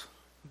rules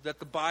that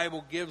the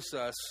Bible gives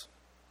us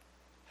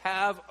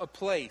have a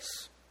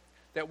place.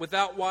 That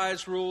without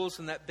wise rules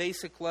and that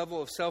basic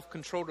level of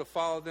self-control to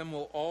follow them,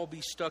 we'll all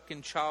be stuck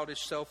in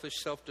childish, selfish,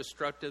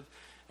 self-destructive,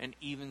 and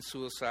even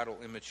suicidal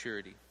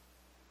immaturity.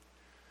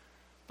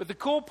 But the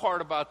cool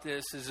part about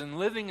this is in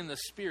living in the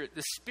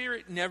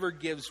Spirit never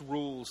gives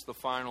rules the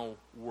final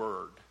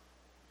word.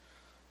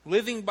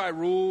 Living by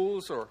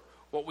rules, or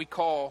what we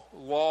call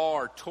law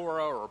or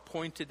Torah or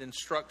appointed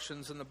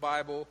instructions in the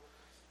Bible,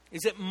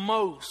 is at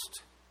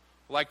most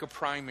like a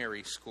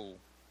primary school.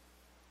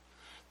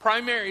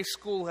 Primary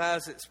school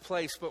has its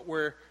place, but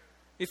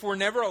if we're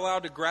never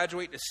allowed to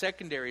graduate to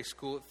secondary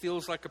school, it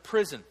feels like a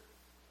prison.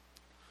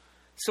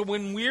 So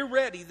when we're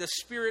ready, the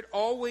Spirit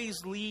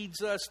always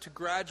leads us to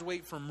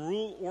graduate from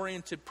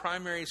rule-oriented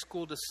primary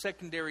school to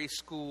secondary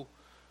school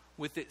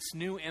with its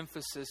new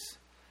emphasis,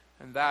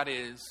 and that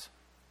is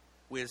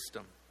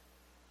wisdom.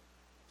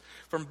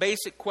 From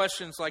basic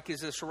questions like,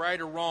 is this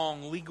right or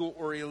wrong, legal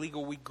or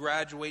illegal, we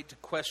graduate to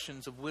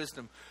questions of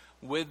wisdom.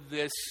 Will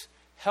this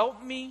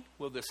help me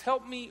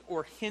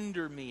or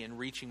hinder me in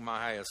reaching my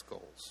highest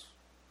goals?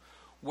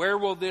 Where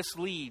will this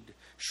lead,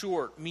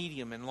 short,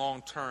 medium, and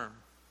long term?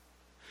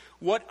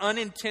 What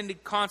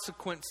unintended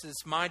consequences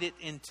might it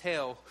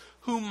entail?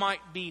 Who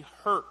might be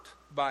hurt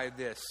by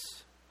this?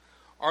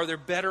 Are there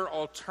better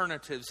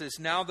alternatives? Is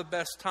now the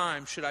best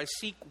time? Should I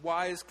seek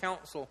wise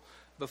counsel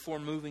before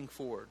moving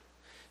forward?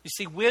 You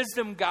see,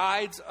 wisdom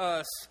guides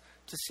us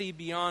to see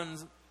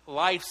beyond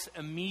life's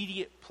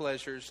immediate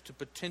pleasures to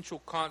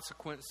potential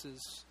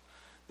consequences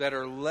that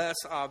are less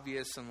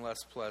obvious and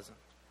less pleasant.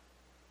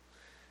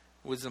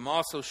 Wisdom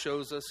also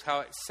shows us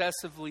how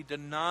excessively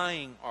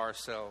denying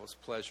ourselves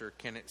pleasure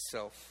can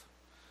itself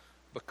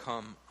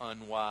become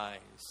unwise.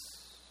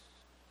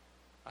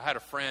 I had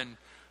a friend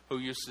who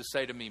used to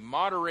say to me,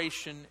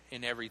 moderation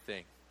in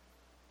everything,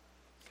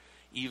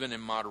 even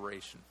in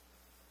moderation.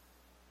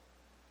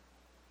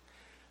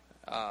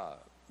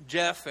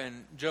 Jeff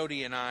and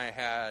Jody and I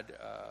had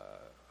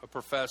a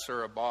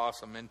professor, a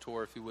boss, a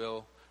mentor, if you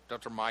will,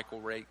 Dr.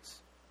 Michael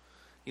Rakes.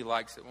 He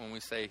likes it when we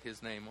say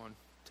his name on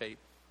tape.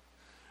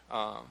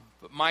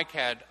 But Mike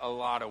had a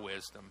lot of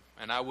wisdom,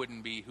 and I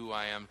wouldn't be who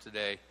I am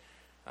today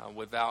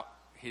without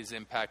his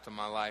impact on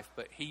my life.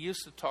 But he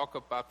used to talk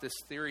about this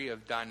theory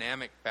of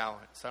dynamic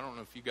balance. I don't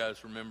know if you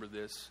guys remember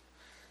this,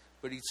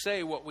 but he'd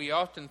say what we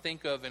often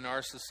think of in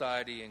our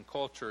society and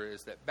culture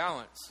is that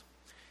balance.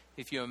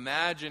 If you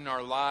imagine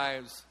our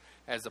lives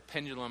as a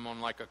pendulum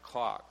on like a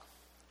clock,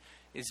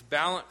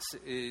 balance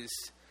is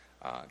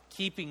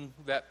keeping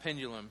that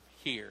pendulum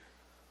here.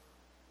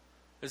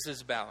 This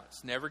is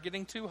balance. Never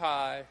getting too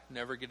high,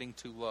 never getting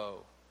too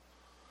low.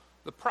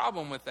 The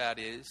problem with that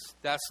is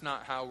that's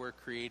not how we're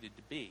created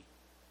to be.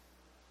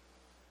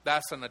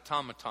 That's an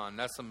automaton.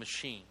 That's a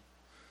machine.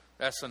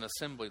 That's an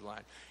assembly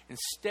line.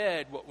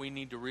 Instead, what we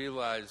need to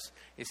realize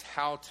is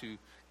how to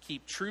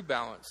keep true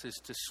balance is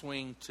to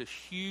swing to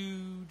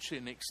huge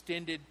and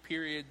extended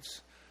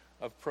periods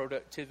of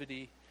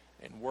productivity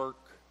and work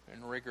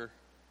and rigor.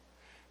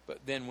 But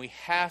then we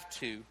have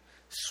to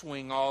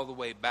swing all the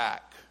way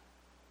back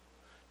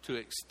to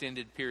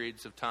extended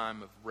periods of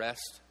time of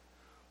rest,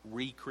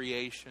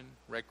 recreation,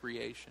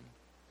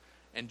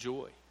 and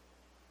joy.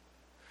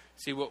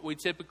 See, what we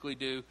typically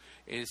do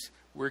is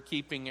we're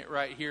keeping it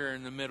right here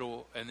in the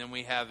middle, and then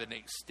we have an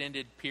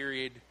extended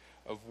period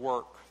of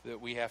work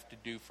that we have to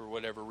do for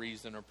whatever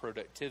reason or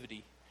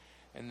productivity,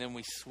 and then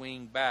we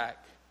swing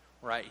back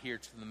right here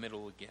to the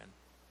middle again.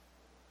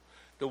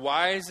 The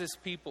wisest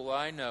people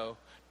I know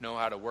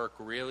how to work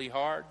really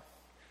hard,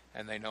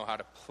 and they know how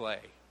to play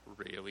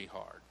really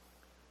hard.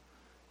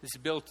 It's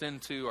built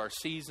into our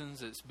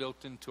seasons, it's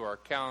built into our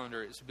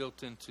calendar, it's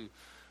built into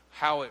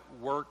how it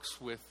works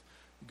with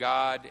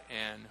God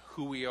and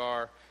who we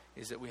are,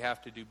 is that we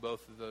have to do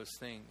both of those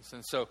things.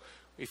 And so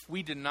if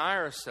we deny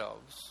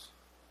ourselves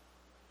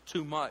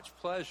too much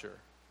pleasure,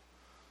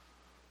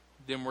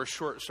 then we're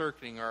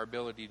short-circuiting our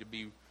ability to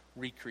be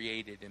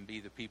recreated and be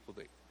the people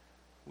that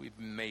we've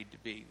been made to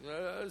be.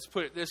 Let's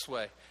put it this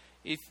way.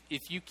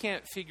 If you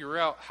can't figure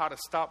out how to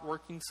stop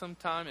working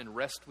sometime and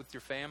rest with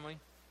your family,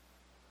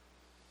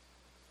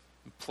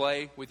 and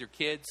play with your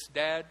kids,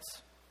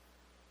 dads,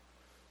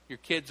 your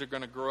kids are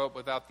going to grow up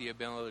without the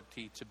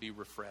ability to be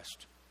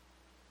refreshed.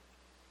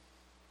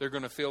 They're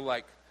going to feel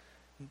like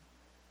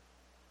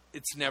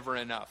it's never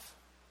enough.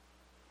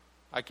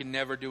 I can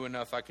never do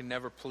enough. I can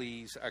never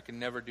please. I can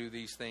never do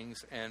these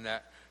things. And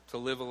that to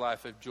live a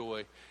life of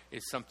joy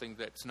is something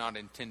that's not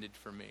intended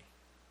for me.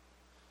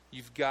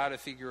 You've got to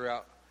figure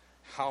out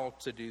how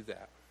to do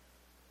that.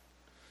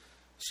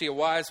 See, a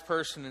wise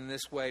person in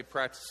this way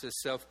practices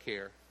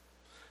self-care.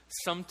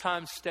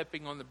 Sometimes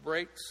stepping on the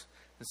brakes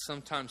and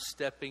sometimes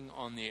stepping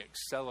on the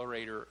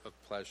accelerator of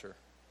pleasure.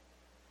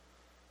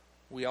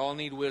 We all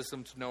need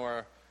wisdom to know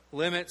our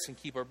limits and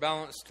keep our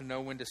balance, to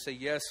know when to say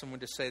yes and when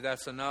to say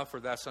that's enough or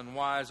that's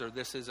unwise or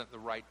this isn't the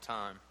right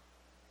time.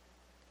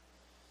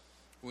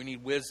 We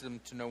need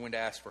wisdom to know when to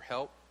ask for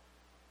help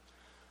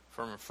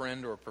from a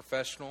friend or a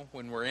professional.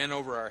 When we're in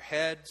over our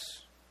heads,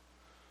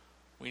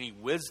 we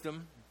need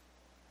wisdom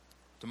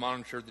to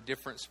monitor the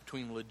difference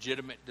between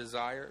legitimate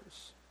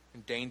desires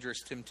and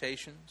dangerous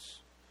temptations.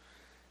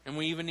 And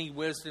we even need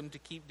wisdom to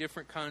keep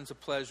different kinds of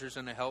pleasures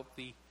in a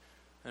healthy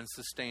and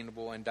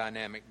sustainable and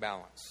dynamic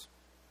balance.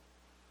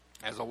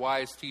 As a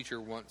wise teacher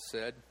once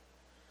said,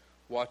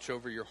 watch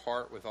over your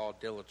heart with all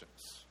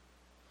diligence,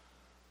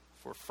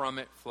 for from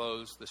it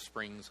flows the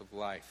springs of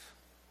life.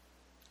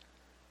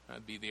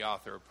 That'd be the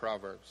author of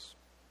Proverbs.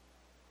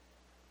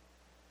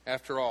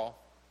 After all,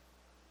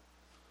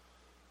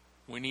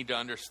 we need to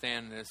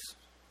understand this.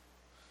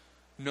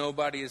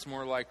 Nobody is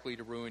more likely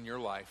to ruin your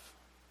life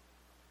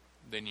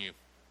than you.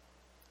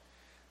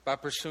 By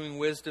pursuing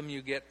wisdom,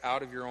 you get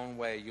out of your own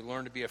way. You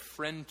learn to be a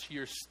friend to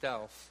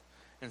yourself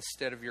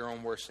instead of your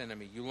own worst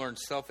enemy. You learn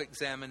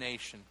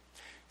self-examination,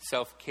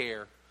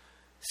 self-care,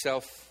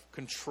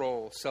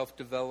 self-control,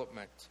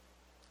 self-development,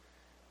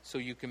 so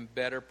you can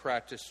better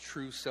practice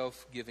true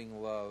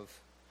self-giving love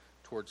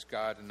towards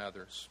God and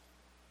others.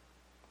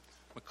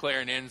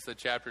 McLaren ends the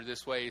chapter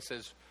this way. He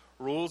says,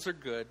 rules are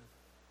good,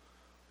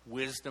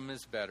 wisdom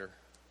is better,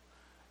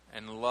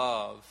 and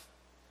love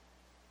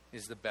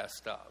is the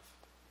best of.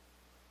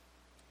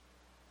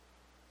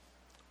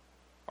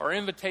 Our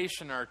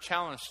invitation, our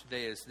challenge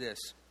today is this.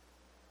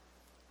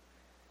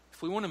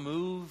 If we want to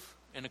move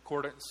in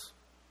accordance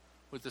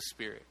with the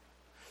Spirit,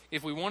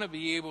 if we want to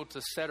be able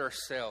to set our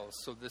sails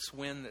so this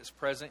wind that's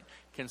present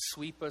can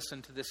sweep us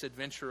into this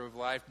adventure of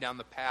life down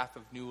the path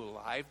of new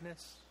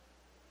aliveness,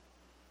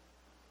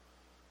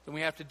 then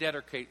we have to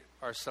dedicate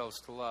ourselves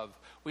to love.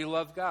 We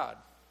love God.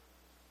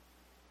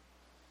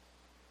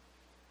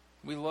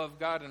 We love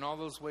God in all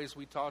those ways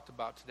we talked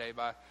about today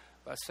by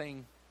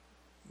saying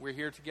we're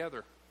here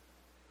together,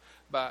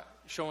 by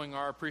showing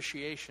our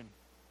appreciation,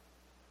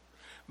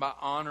 by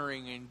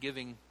honoring and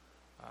giving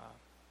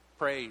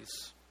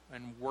praise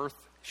and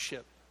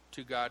worship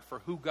to God for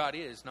who God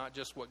is, not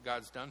just what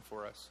God's done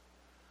for us.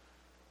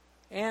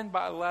 And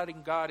by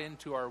letting God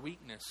into our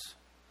weakness,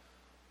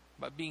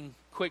 by being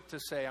quick to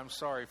say, I'm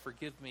sorry,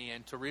 forgive me,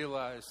 and to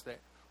realize that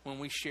when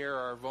we share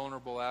our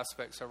vulnerable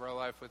aspects of our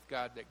life with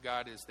God, that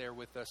God is there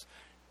with us,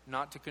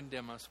 not to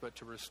condemn us, but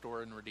to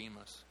restore and redeem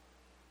us.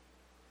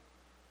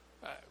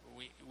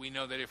 We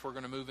know that if we're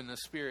going to move in the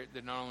Spirit,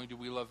 that not only do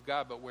we love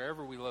God, but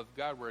wherever we love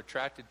God, we're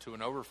attracted to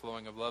an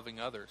overflowing of loving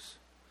others.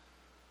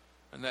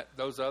 And that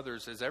those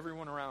others is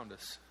everyone around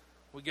us.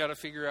 We got to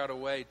figure out a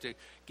way to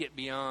get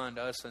beyond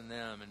us and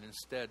them and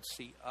instead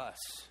see us.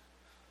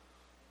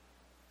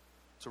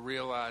 To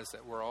realize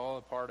that we're all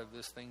a part of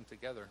this thing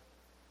together.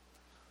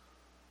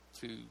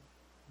 To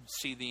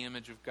see the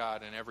image of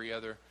God in every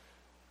other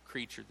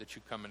creature that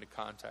you come into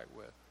contact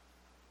with.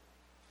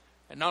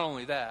 And not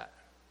only that,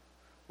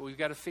 but we've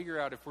got to figure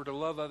out if we're to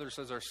love others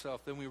as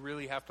ourselves, then we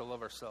really have to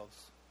love ourselves.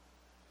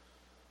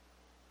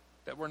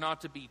 That we're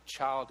not to be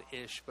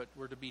childish, but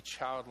we're to be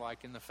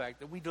childlike in the fact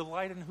that we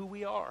delight in who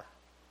we are.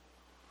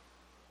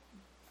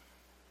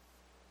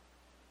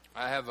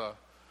 I have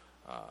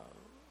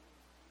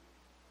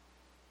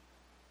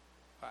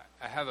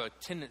a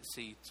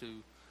tendency to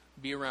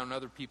be around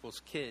other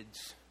people's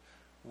kids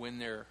when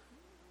they're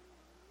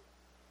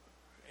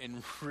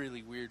in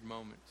really weird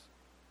moments.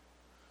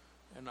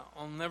 And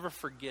I'll never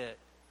forget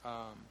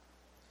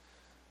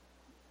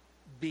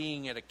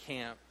being at a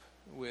camp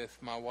with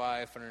my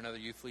wife and another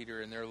youth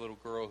leader and their little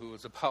girl who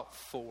was about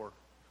 4.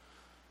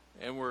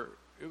 And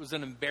it was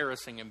an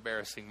embarrassing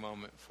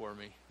moment for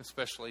me,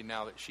 especially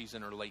now that she's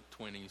in her late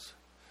 20s.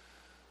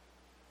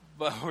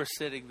 But we're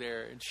sitting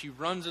there, and she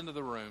runs into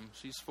the room.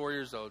 She's 4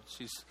 years old.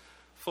 She's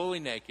fully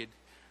naked.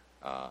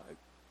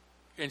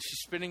 And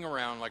she's spinning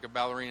around like a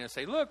ballerina and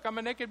say, look, I'm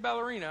a naked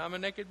ballerina. I'm a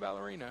naked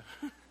ballerina.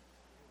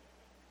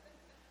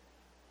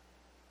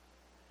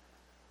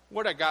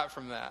 What I got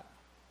from that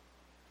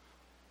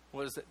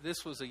was that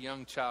this was a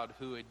young child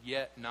who had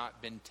yet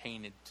not been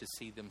tainted to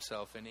see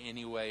themselves in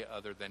any way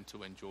other than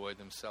to enjoy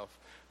themselves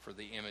for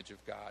the image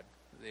of God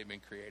that they've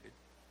been created.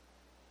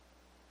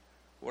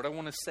 What I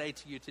want to say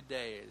to you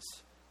today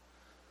is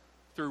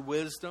through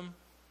wisdom,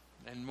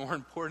 and more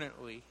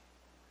importantly,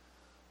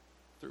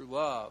 through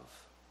love,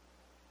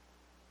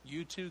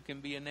 you too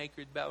can be a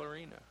naked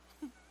ballerina.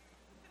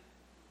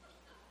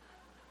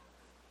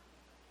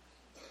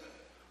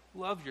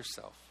 Love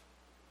yourself.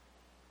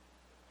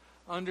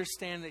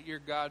 Understand that you're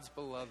God's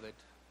beloved.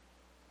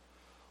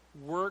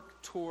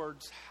 Work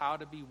towards how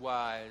to be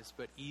wise,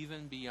 but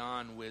even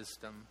beyond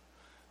wisdom,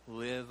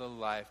 live a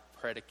life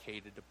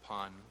predicated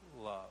upon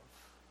love.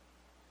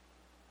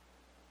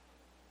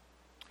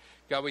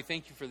 God, we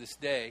thank you for this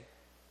day.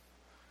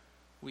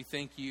 We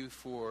thank you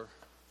for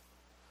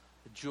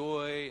the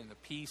joy and the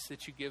peace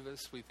that you give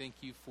us. We thank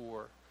you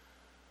for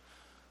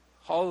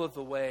all of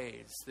the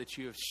ways that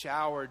you have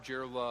showered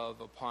your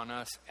love upon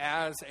us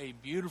as a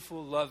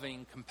beautiful,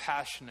 loving,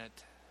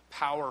 compassionate,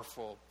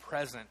 powerful,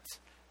 present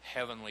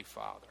Heavenly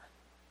Father.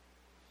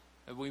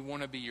 And we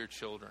want to be your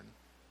children.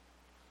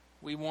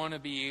 We want to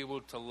be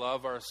able to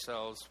love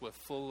ourselves with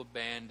full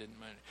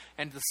abandonment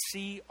and to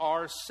see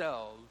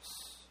ourselves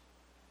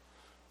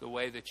the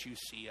way that you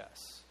see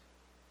us.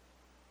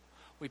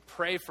 We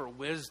pray for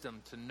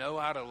wisdom to know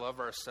how to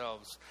love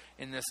ourselves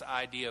in this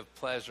idea of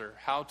pleasure,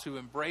 how to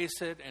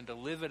embrace it and to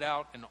live it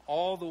out in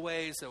all the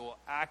ways that will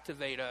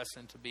activate us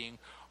into being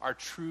our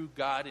true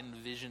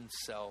God-envisioned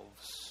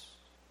selves.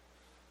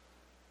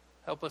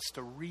 Help us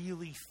to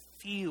really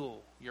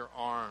feel your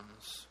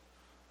arms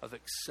of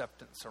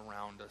acceptance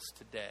around us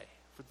today.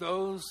 For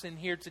those in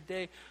here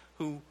today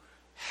who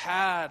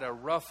had a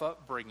rough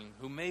upbringing,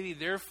 who maybe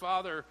their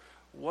father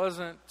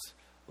wasn't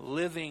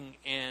living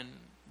in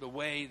the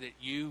way that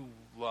you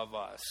love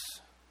us,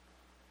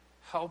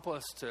 help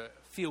us to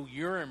feel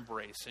your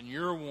embrace and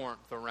your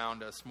warmth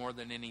around us more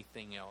than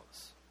anything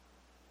else.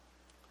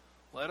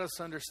 Let us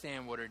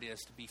understand what it is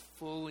to be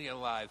fully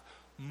alive,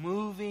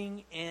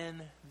 moving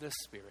in the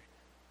Spirit.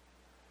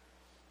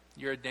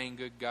 You're a dang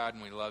good God,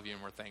 and we love you,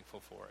 and we're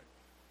thankful for it.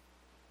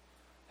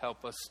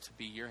 Help us to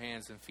be your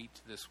hands and feet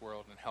to this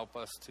world, and help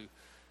us to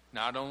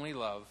not only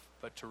love,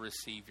 but to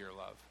receive your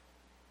love.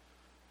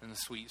 In the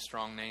sweet,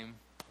 strong name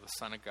of the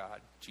Son of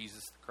God,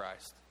 Jesus the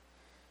Christ,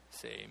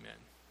 say amen.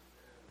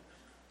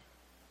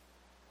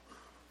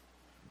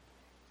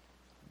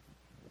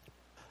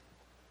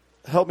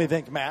 Help me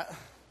think, Matt.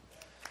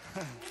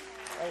 That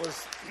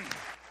was...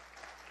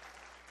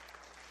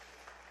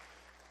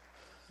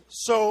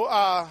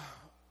 So,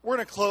 we're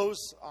going to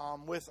close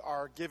with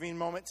our giving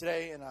moment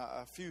today, and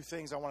a few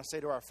things I want to say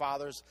to our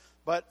fathers.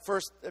 But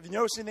first, have you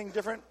noticed anything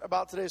different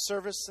about today's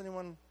service?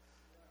 Anyone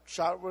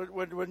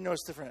what do you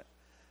notice different?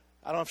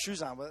 I don't have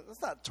shoes on, but it's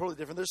not totally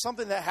different. There's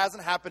something that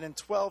hasn't happened in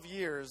 12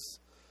 years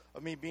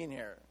of me being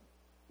here.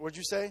 What'd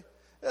you say?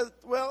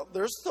 Well,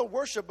 there's still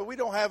worship, but we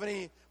didn't have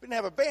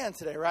a band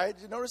today, right?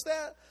 Did you notice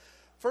that?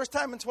 First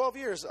time in 12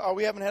 years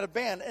we haven't had a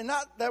band. And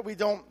not that we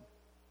don't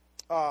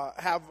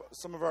have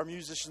some of our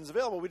musicians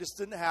available. We just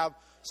didn't have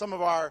some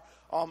of our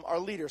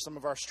leaders, some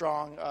of our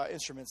strong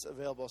instruments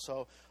available.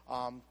 So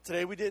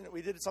today we did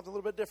something a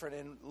little bit different.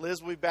 And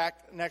Liz will be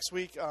back next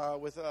week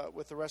with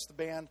the rest of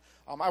the band.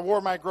 I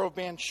wore my Grove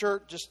Band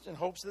shirt just in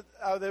hopes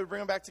that they would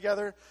bring them back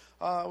together.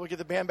 We'll get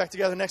the band back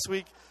together next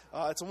week.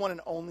 It's a one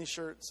and only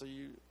shirt,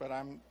 but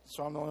I'm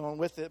the only one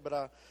with it.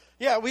 But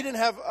yeah, we didn't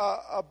have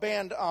a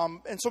band,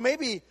 and so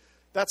maybe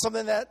that's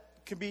something that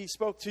can be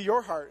spoke to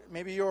your heart.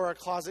 Maybe you're a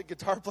closet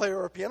guitar player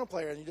or a piano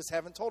player and you just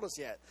haven't told us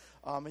yet,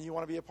 and you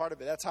want to be a part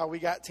of it. That's how we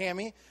got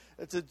Tammy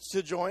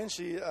to join.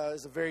 She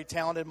is a very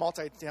talented,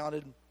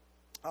 multi-talented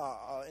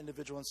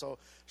individual, and so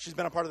she's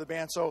been a part of the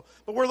band. So,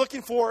 but we're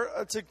looking for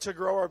to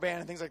grow our band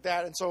and things like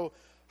that. And so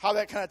how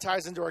that kind of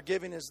ties into our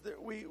giving is that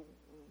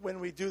when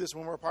we do this,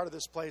 when we're a part of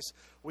this place,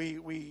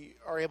 we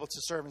are able to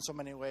serve in so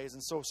many ways.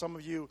 And so some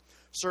of you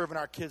serve in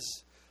our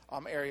kids'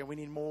 area. We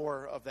need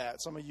more of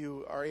that. Some of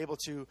you are able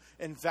to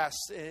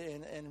invest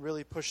and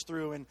really push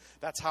through, and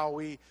that's how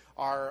we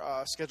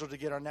are scheduled to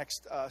get our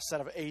next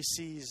set of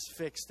ACs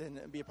fixed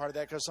and be a part of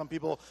that, because some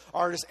people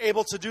are just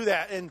able to do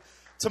that. And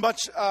to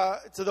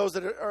those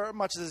that are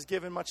much is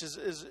given, much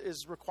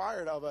is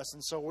required of us.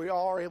 And so we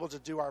all are able to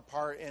do our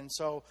part. And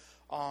so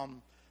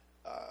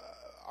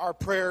our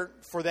prayer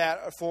for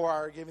that, for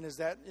our giving, is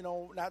that,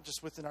 not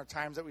just within our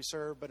times that we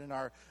serve, but in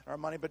our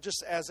money, but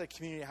just as a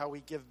community, how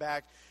we give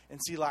back and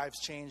see lives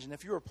change. And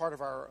if you were part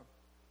of our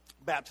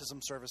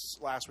baptism service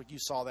last week, you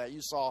saw that. You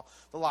saw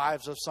the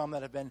lives of some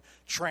that have been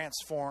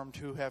transformed,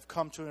 who have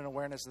come to an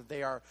awareness that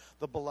they are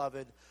the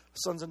beloved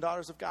sons and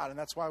daughters of God. And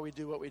that's why we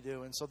do what we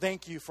do. And so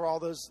thank you for all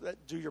those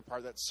that do your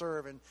part, that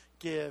serve and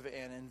give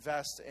and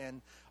invest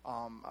and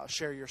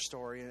share your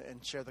story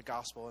and share the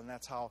gospel. And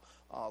that's how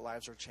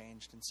lives are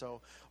changed. And so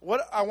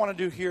what I want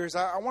to do here is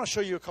I want to show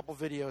you a couple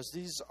videos.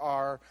 These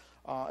are,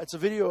 it's a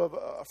video of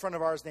a friend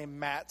of ours named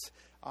Matt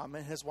and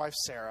his wife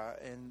Sarah.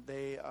 And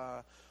they,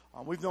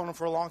 we've known them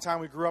for a long time.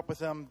 We grew up with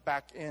them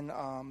back in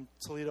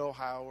Toledo,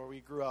 Ohio, where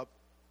we grew up.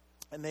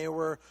 And they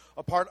were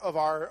a part of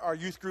our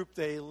youth group.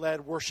 They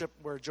led worship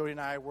where Jody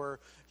and I were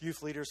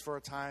youth leaders for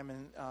a time.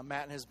 And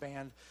Matt and his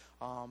band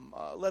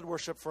led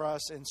worship for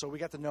us, and so we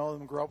got to know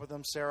them, grow up with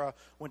them. Sarah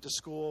went to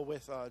school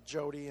with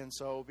Jody, and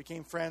so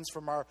became friends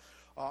from our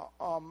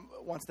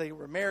once they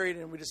were married,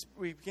 and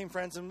we became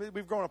friends, and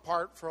we've grown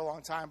apart for a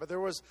long time. But there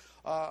was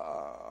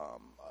a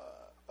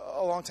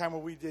long time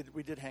where we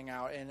did hang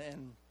out,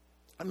 and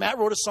Matt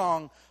wrote a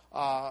song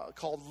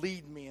called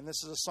 "Lead Me," and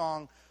this is a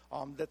song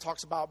that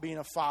talks about being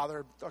a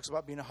father, talks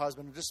about being a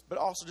husband, but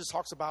also just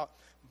talks about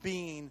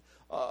being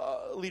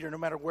a leader, no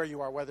matter where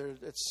you are, whether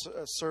it's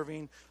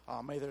serving,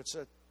 whether it's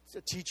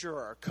a teacher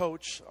or a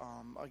coach,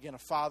 again, a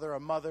father, a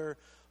mother,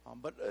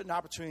 but an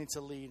opportunity to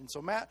lead. And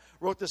so Matt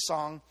wrote this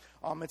song.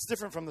 It's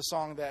different from the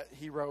song that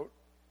he wrote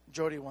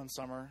Jody one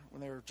summer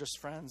when they were just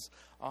friends.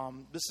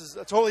 This is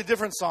a totally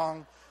different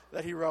song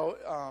that he wrote,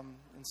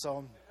 and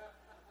so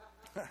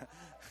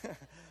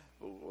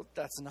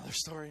that's another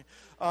story.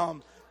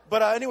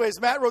 But anyways,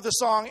 Matt wrote the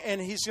song,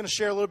 and he's going to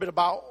share a little bit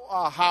about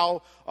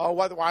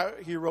why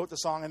he wrote the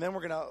song, and then we're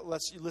going to let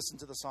you listen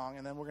to the song,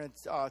 and then we're going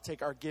to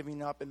take our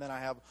giving up, and then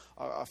I have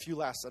a few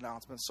last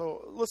announcements.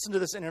 So listen to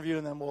this interview,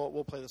 and then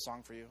we'll play the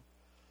song for you.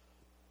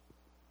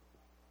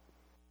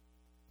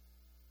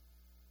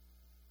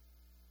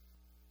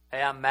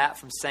 Hey, I'm Matt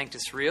from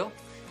Sanctus Real,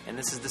 and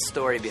this is the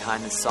story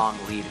behind the song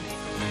Lead Me.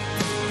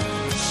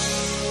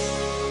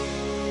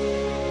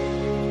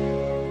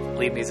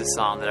 Lead Me is a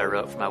song that I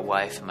wrote for my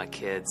wife and my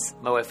kids.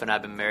 My wife and I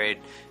have been married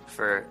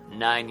for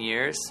 9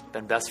 years,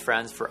 been best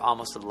friends for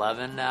almost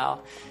 11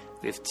 now.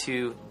 We have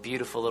 2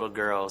 beautiful little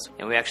girls,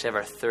 and we actually have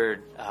our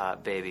third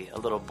baby, a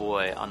little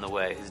boy, on the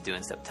way who's due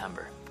in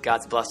September.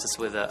 God's blessed us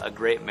with a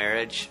great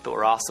marriage, but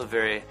we're also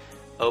very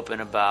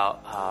open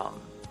about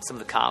some of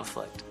the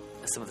conflict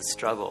and some of the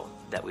struggle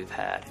that we've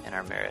had in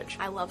our marriage.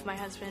 I love my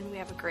husband. We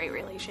have a great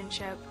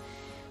relationship,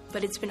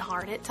 but it's been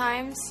hard at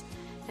times.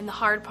 And the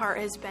hard part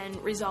has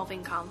been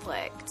resolving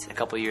conflict. A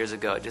couple years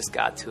ago, it just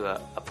got to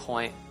a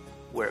point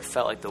where it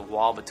felt like the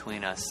wall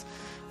between us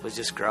was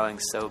just growing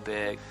so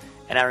big.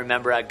 And I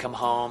remember I'd come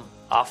home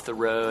off the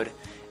road,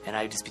 and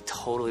I'd just be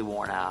totally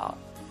worn out.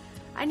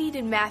 I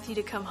needed Matthew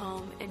to come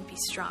home and be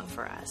strong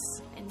for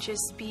us, and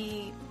just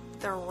be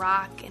the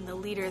rock and the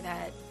leader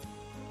that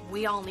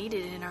we all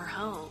needed in our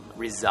home.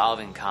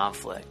 Resolving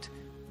conflict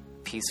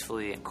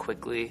peacefully and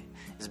quickly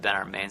has been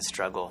our main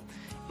struggle.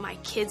 My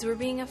kids were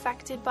being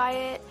affected by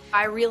it.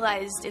 I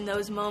realized in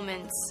those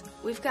moments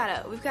we've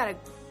got to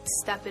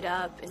step it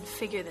up and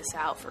figure this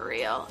out for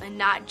real, and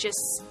not just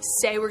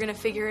say we're going to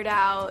figure it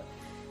out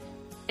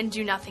and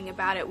do nothing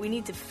about it. We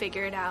need to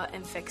figure it out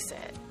and fix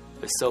it.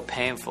 It was so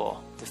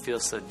painful to feel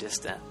so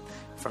distant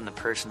from the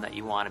person that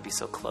you want to be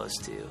so close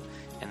to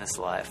in this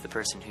life, the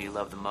person who you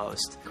love the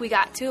most. We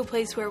got to a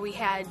place where we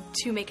had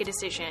to make a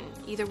decision.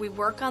 Either we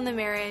work on the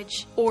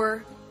marriage,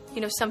 or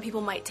some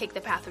people might take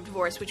the path of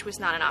divorce, which was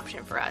not an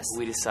option for us.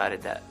 We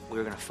decided that we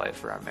were going to fight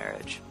for our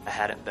marriage. I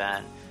hadn't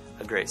been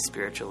a great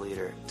spiritual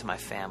leader to my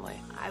family.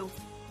 I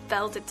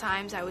felt at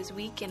times I was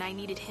weak, and I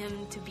needed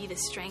him to be the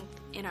strength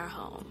in our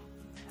home.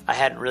 I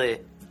hadn't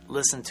really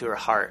listened to her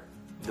heart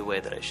the way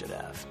that I should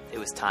have. It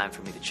was time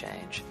for me to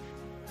change.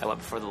 I went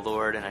before the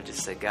Lord, and I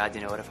just said, God,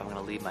 you know what? If I'm going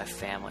to lead my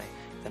family,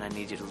 then I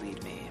need you to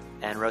lead me.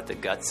 And wrote the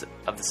guts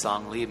of the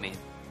song Lead Me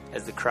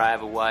as the cry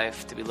of a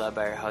wife to be led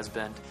by her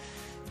husband,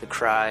 the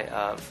cry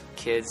of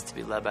kids to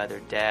be led by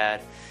their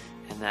dad,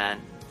 and then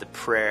the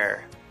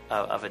prayer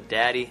of a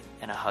daddy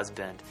and a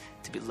husband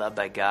to be led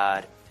by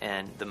God,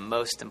 and the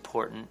most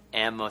important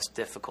and most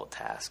difficult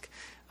task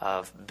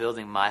of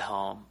building my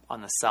home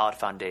on the solid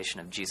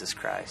foundation of Jesus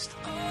Christ.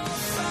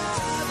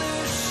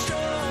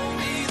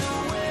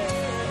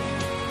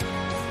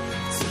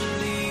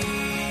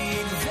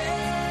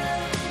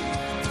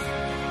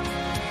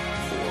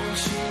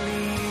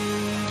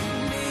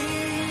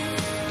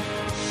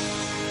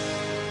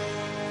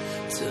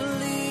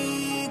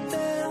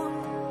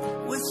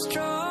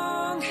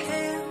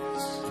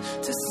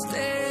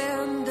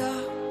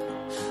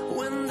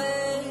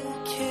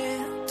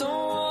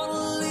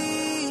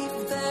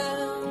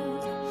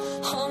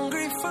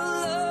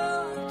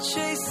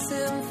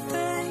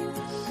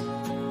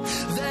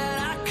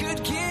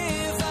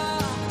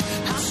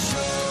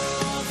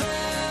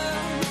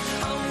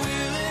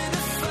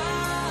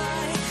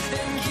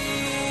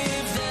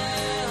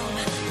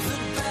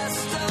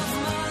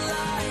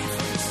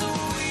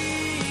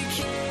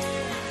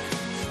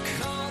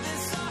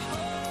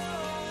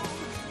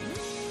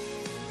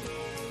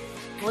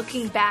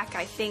 Looking back,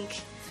 I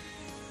think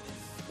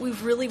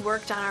we've really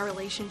worked on our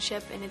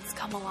relationship, and it's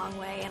come a long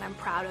way, and I'm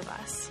proud of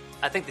us.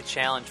 I think the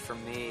challenge for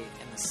me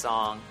in the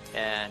song,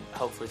 and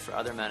hopefully for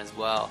other men as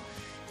well,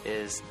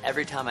 is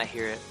every time I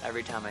hear it,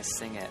 every time I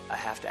sing it, I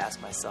have to ask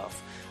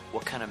myself,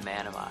 what kind of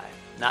man am I?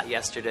 Not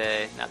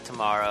yesterday, not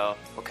tomorrow.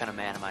 What kind of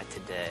man am I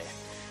today?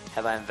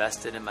 Have I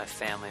invested in my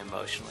family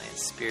emotionally and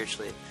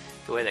spiritually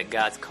the way that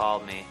God's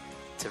called me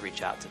to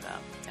reach out to them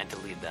and to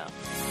lead them?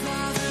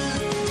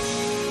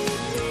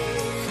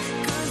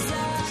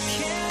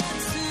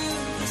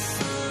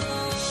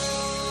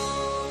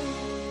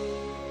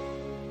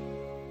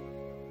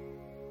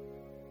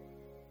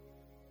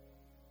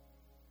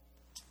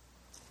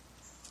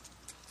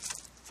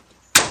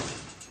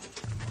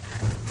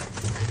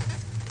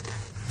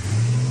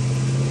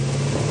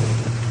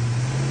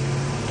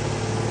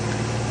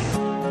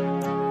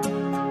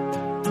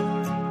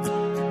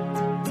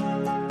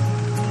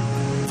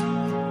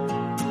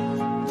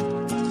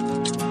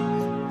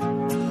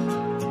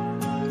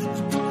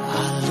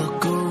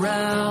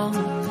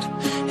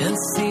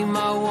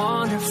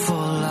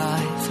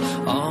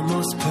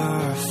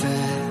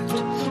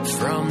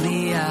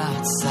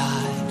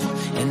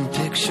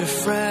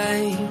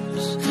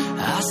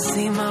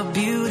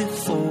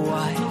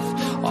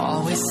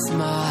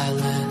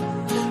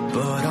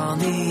 on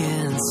the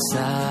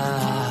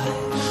inside.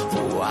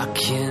 Oh, I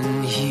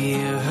can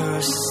hear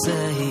her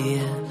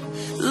saying,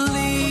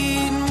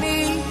 lead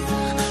me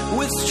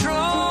with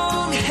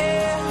strong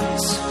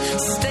hands,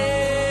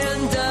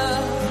 stand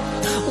up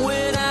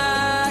when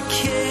I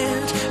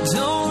can't,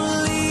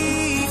 don't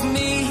leave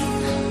me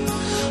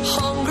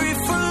hungry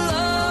for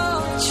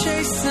love,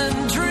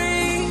 chasing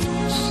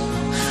dreams.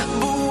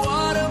 But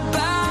what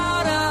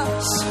about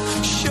us?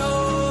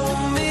 Show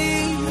me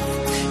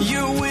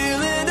you're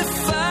willing to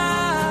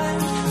find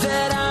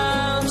that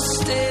I'm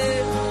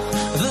still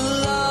the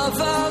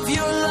love of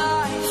your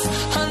life.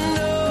 I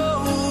know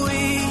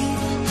we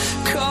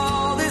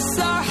call this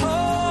our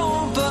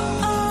home, but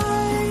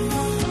I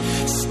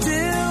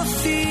still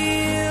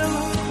feel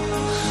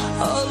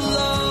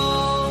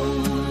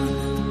alone.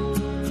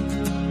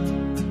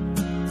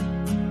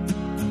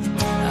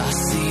 I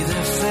see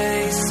their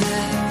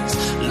faces,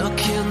 look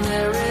in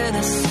their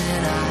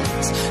innocent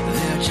eyes.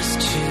 They're just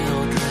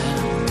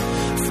children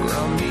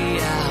from the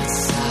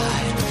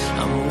outside.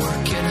 I'm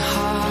working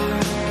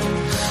hard,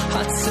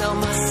 I tell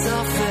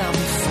myself they'll be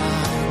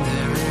fine.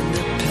 They're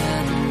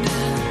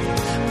independent,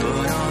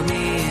 but on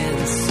the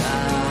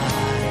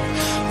inside,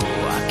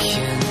 oh, I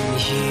can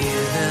hear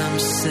them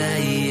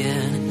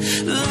saying,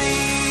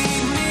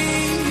 lead me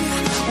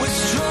with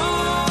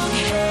strong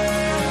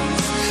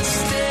hands,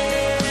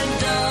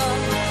 stand up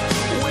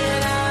when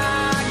I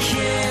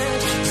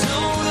can't,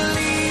 don't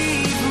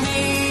leave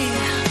me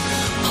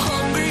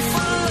hungry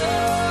for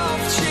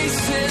love,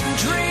 chasing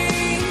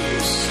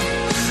dreams.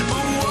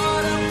 But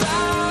what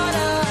about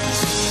us?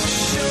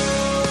 Show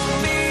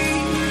me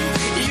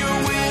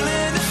you're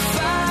willing to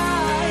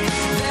fight,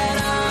 that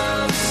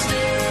I'm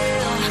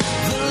still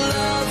the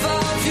love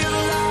of your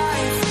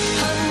life.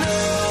 I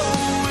know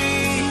we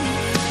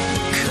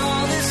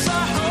call this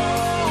our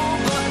home,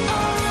 but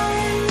I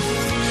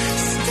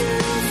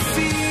still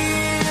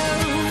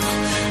feel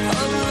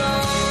alone.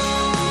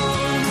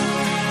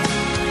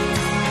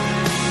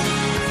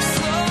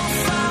 So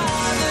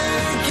Father,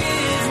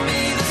 give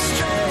me the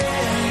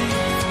strength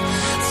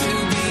to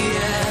be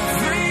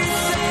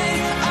everything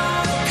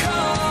I'm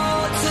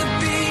called to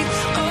be.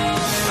 Oh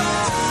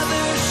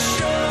Father,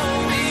 show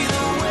me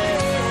the way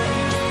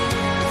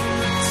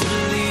to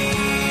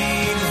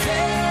lead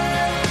them.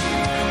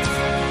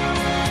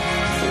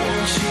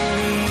 Won't you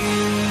lead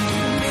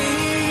me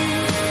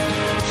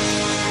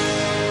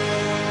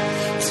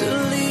to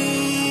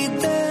lead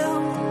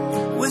them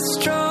with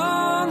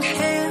strong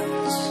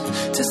hands,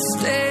 to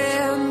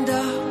stand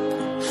up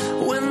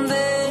when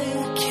they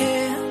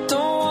can't.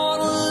 Don't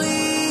wanna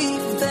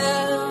leave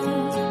them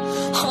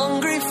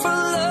hungry for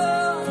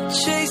love,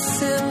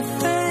 chasing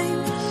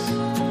things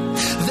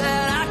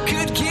that I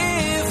could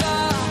give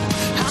up.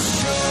 I'll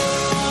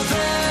show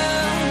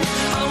them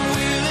I'm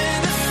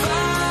willing to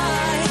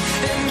fight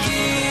and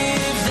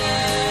give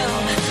them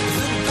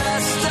the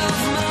best of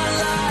my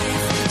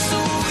life, so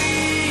we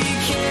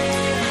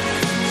can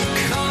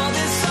call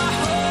this our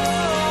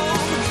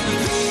home.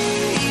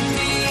 Lead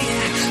me,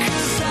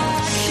 'cause I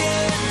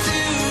can't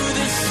do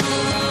this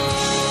alone.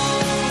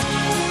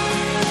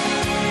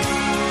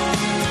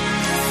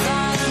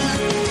 Father,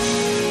 lead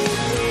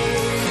me,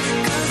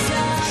 'cause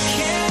I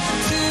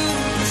can't do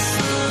this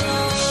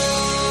alone.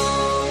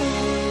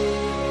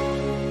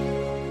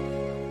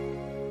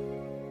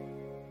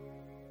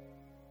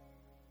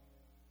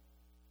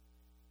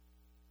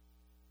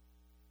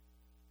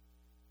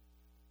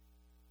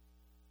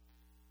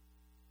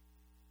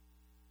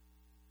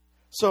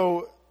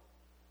 So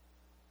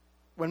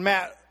when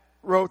Matt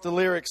wrote the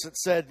lyrics, it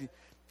said,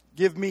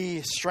 give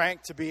me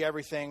strength to be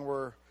everything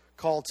we're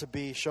called to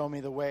be. Show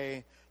me the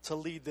way to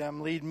lead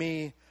them. Lead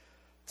me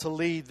to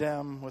lead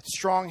them with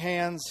strong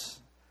hands.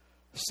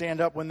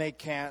 Stand up when they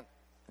can't.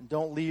 And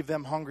don't leave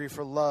them hungry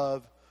for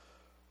love,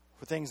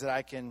 for things that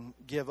I can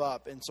give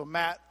up. And so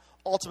Matt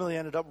ultimately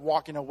ended up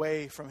walking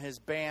away from his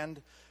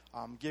band,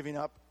 giving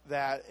up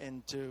that,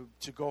 and to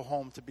go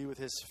home to be with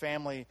his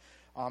family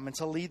and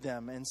to lead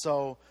them. And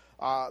so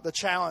the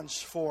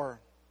challenge for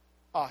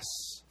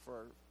us,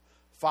 for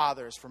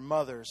fathers, for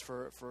mothers,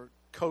 for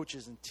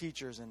coaches and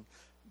teachers and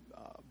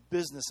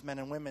businessmen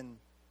and women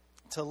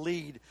to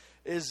lead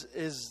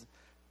is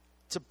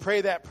to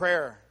pray that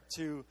prayer,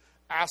 to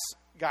ask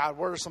God,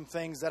 what are some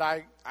things that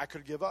I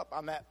could give up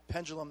on that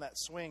pendulum that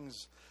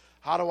swings?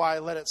 How do I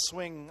let it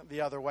swing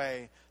the other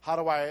way? How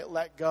do I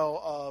let go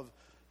of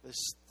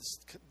this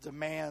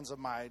demands of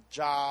my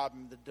job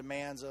and the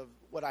demands of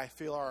what I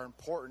feel are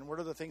important? What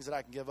are the things that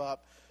I can give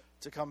up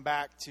to come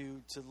back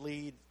to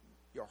lead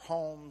your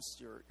homes,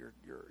 your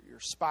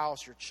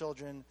spouse, your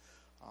children,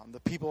 the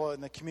people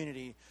in the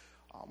community?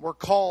 We're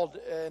called,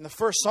 in the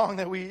first song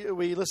that we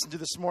listened to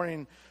this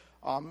morning,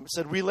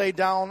 said we lay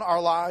down our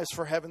lives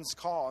for heaven's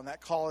call, and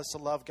that call is to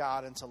love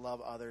God and to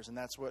love others, and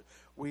that's what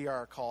we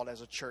are called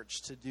as a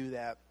church to do,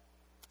 that,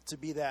 to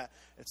be that.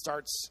 It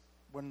starts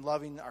when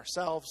loving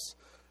ourselves,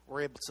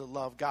 we're able to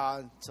love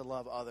God, to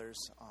love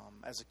others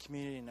as a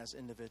community and as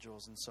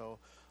individuals. And so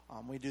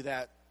we do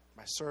that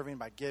by serving,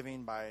 by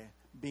giving, by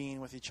being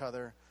with each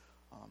other.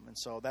 And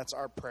so that's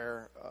our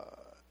prayer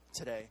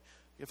today.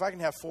 If I can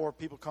have 4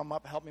 people come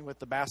up, help me with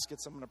the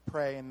baskets, I'm going to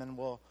pray, and then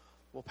we'll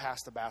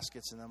pass the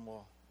baskets, and then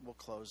we'll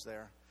close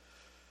there.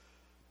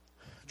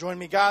 Join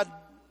me, God.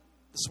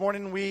 This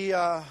morning we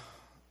have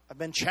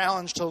been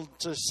challenged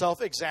to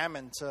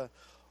self-examine, to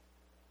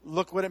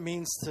look what it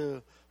means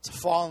to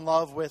fall in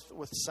love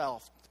with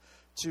self,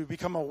 to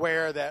become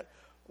aware that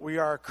we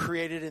are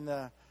created in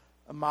the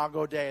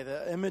Imago Dei,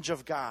 the image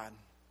of God.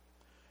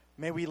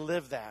 May we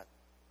live that.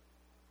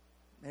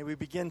 May we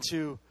begin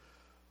to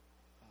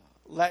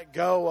let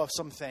go of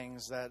some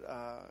things that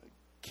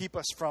keep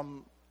us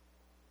from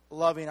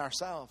loving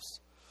ourselves,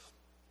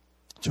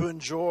 to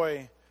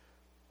enjoy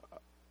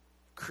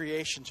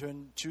creation,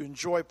 to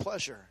enjoy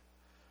pleasure.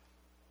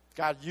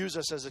 God, use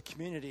us as a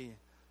community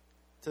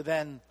to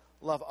then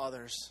love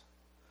others,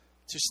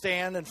 to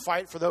stand and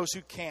fight for those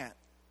who can't,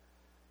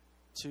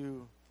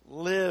 to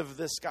live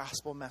this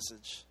gospel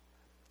message,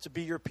 to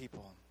be your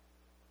people.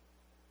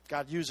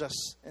 God, use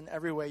us in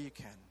every way you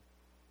can,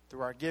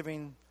 through our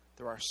giving,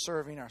 through our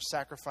serving, our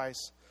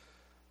sacrifice,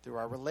 through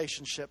our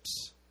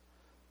relationships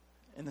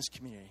in this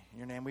community. In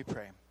your name we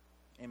pray.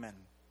 Amen.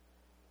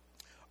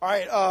 All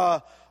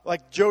right,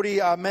 like Jody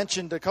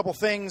mentioned a couple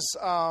things.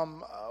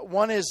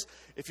 One is,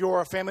 if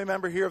you're a family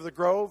member here of the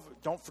Grove,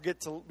 don't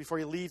forget to, before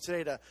you leave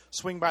today, to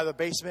swing by the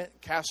basement,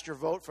 cast your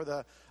vote for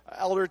the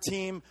elder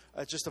team.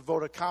 Just a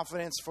vote of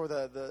confidence for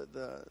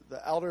the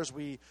elders.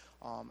 We,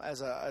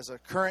 as a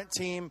current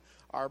team,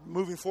 are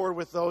moving forward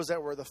with those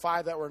that were the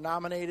 5 that were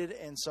nominated,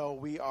 and so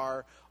we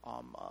are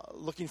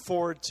looking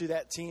forward to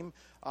that team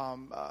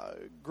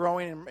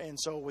growing. And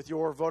so with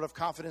your vote of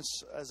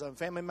confidence as a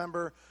family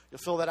member, you'll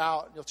fill that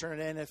out, you'll turn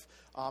it in. If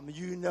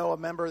you know a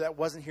member that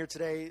wasn't here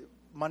today,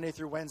 Monday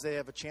through Wednesday, they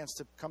have a chance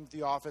to come to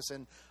the office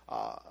and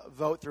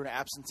vote through an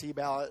absentee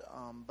ballot.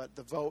 But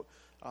the vote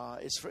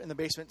is in the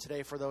basement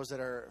today for those that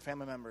are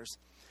family members.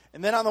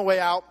 And then on the way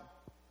out,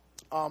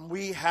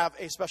 we have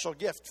a special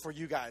gift for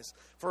you guys.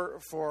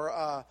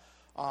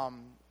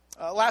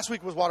 Last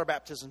week was water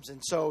baptisms,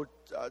 and so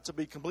to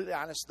be completely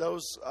honest,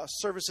 those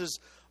services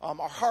are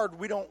hard.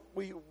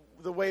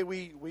 The way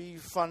we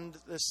fund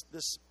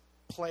this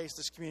place,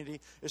 this community,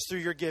 is through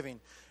your giving.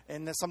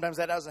 And sometimes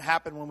that doesn't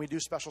happen when we do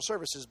special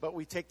services, but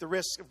we take the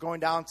risk of going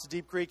down to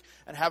Deep Creek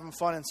and having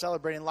fun and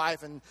celebrating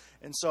life. And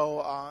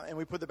so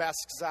we put the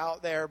baskets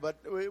out there, but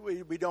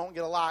we don't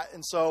get a lot.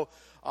 And so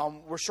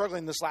we're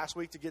struggling this last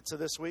week to get to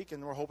this week,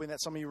 and we're hoping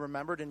that some of you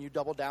remembered and you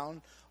doubled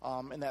down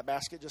in that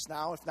basket just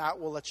now. If not,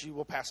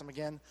 we'll pass them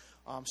again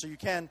so you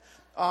can.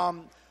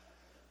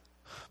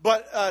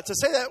 But to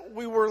say that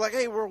we were like,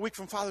 hey, we're a week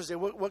from Father's Day.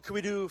 What can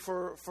we do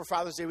for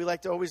Father's Day? We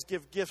like to always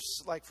give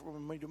gifts, like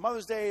when we do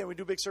Mother's Day and we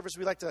do big service,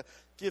 we like to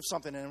give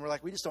something. And we're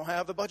like, we just don't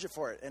have the budget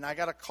for it. And I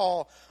got a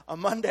call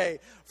on Monday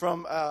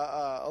from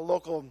a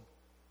local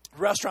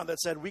restaurant that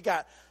said, we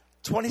got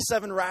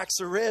 27 racks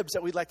of ribs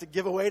that we'd like to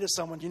give away to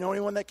someone. Do you know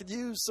anyone that could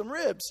use some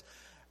ribs?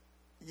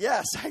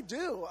 Yes, I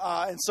do.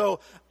 And so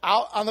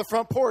out on the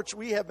front porch,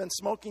 we have been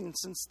smoking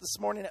since this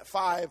morning at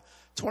 5,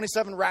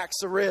 27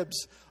 racks of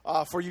ribs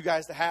for you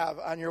guys to have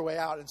on your way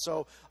out. And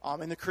so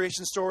in the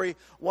creation story,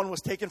 one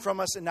was taken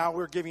from us, and now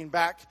we're giving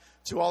back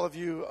to all of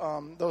you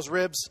those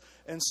ribs.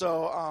 And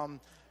so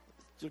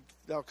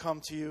they'll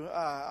come to you.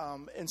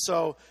 And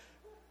so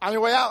on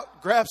your way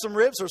out, grab some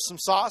ribs or some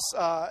sauce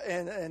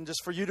and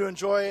just for you to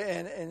enjoy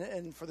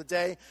and for the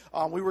day.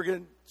 We were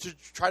going to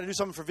try to do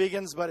something for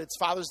vegans, but it's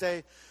Father's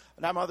Day,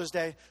 not Mother's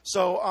Day.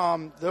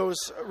 So those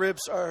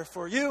ribs are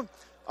for you.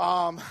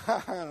 All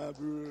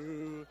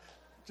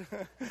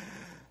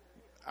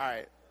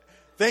right.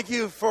 Thank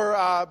you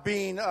for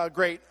being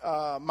great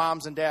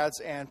moms and dads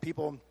and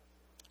people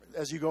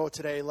as you go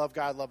today. Love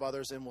God, love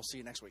others, and we'll see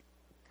you next week.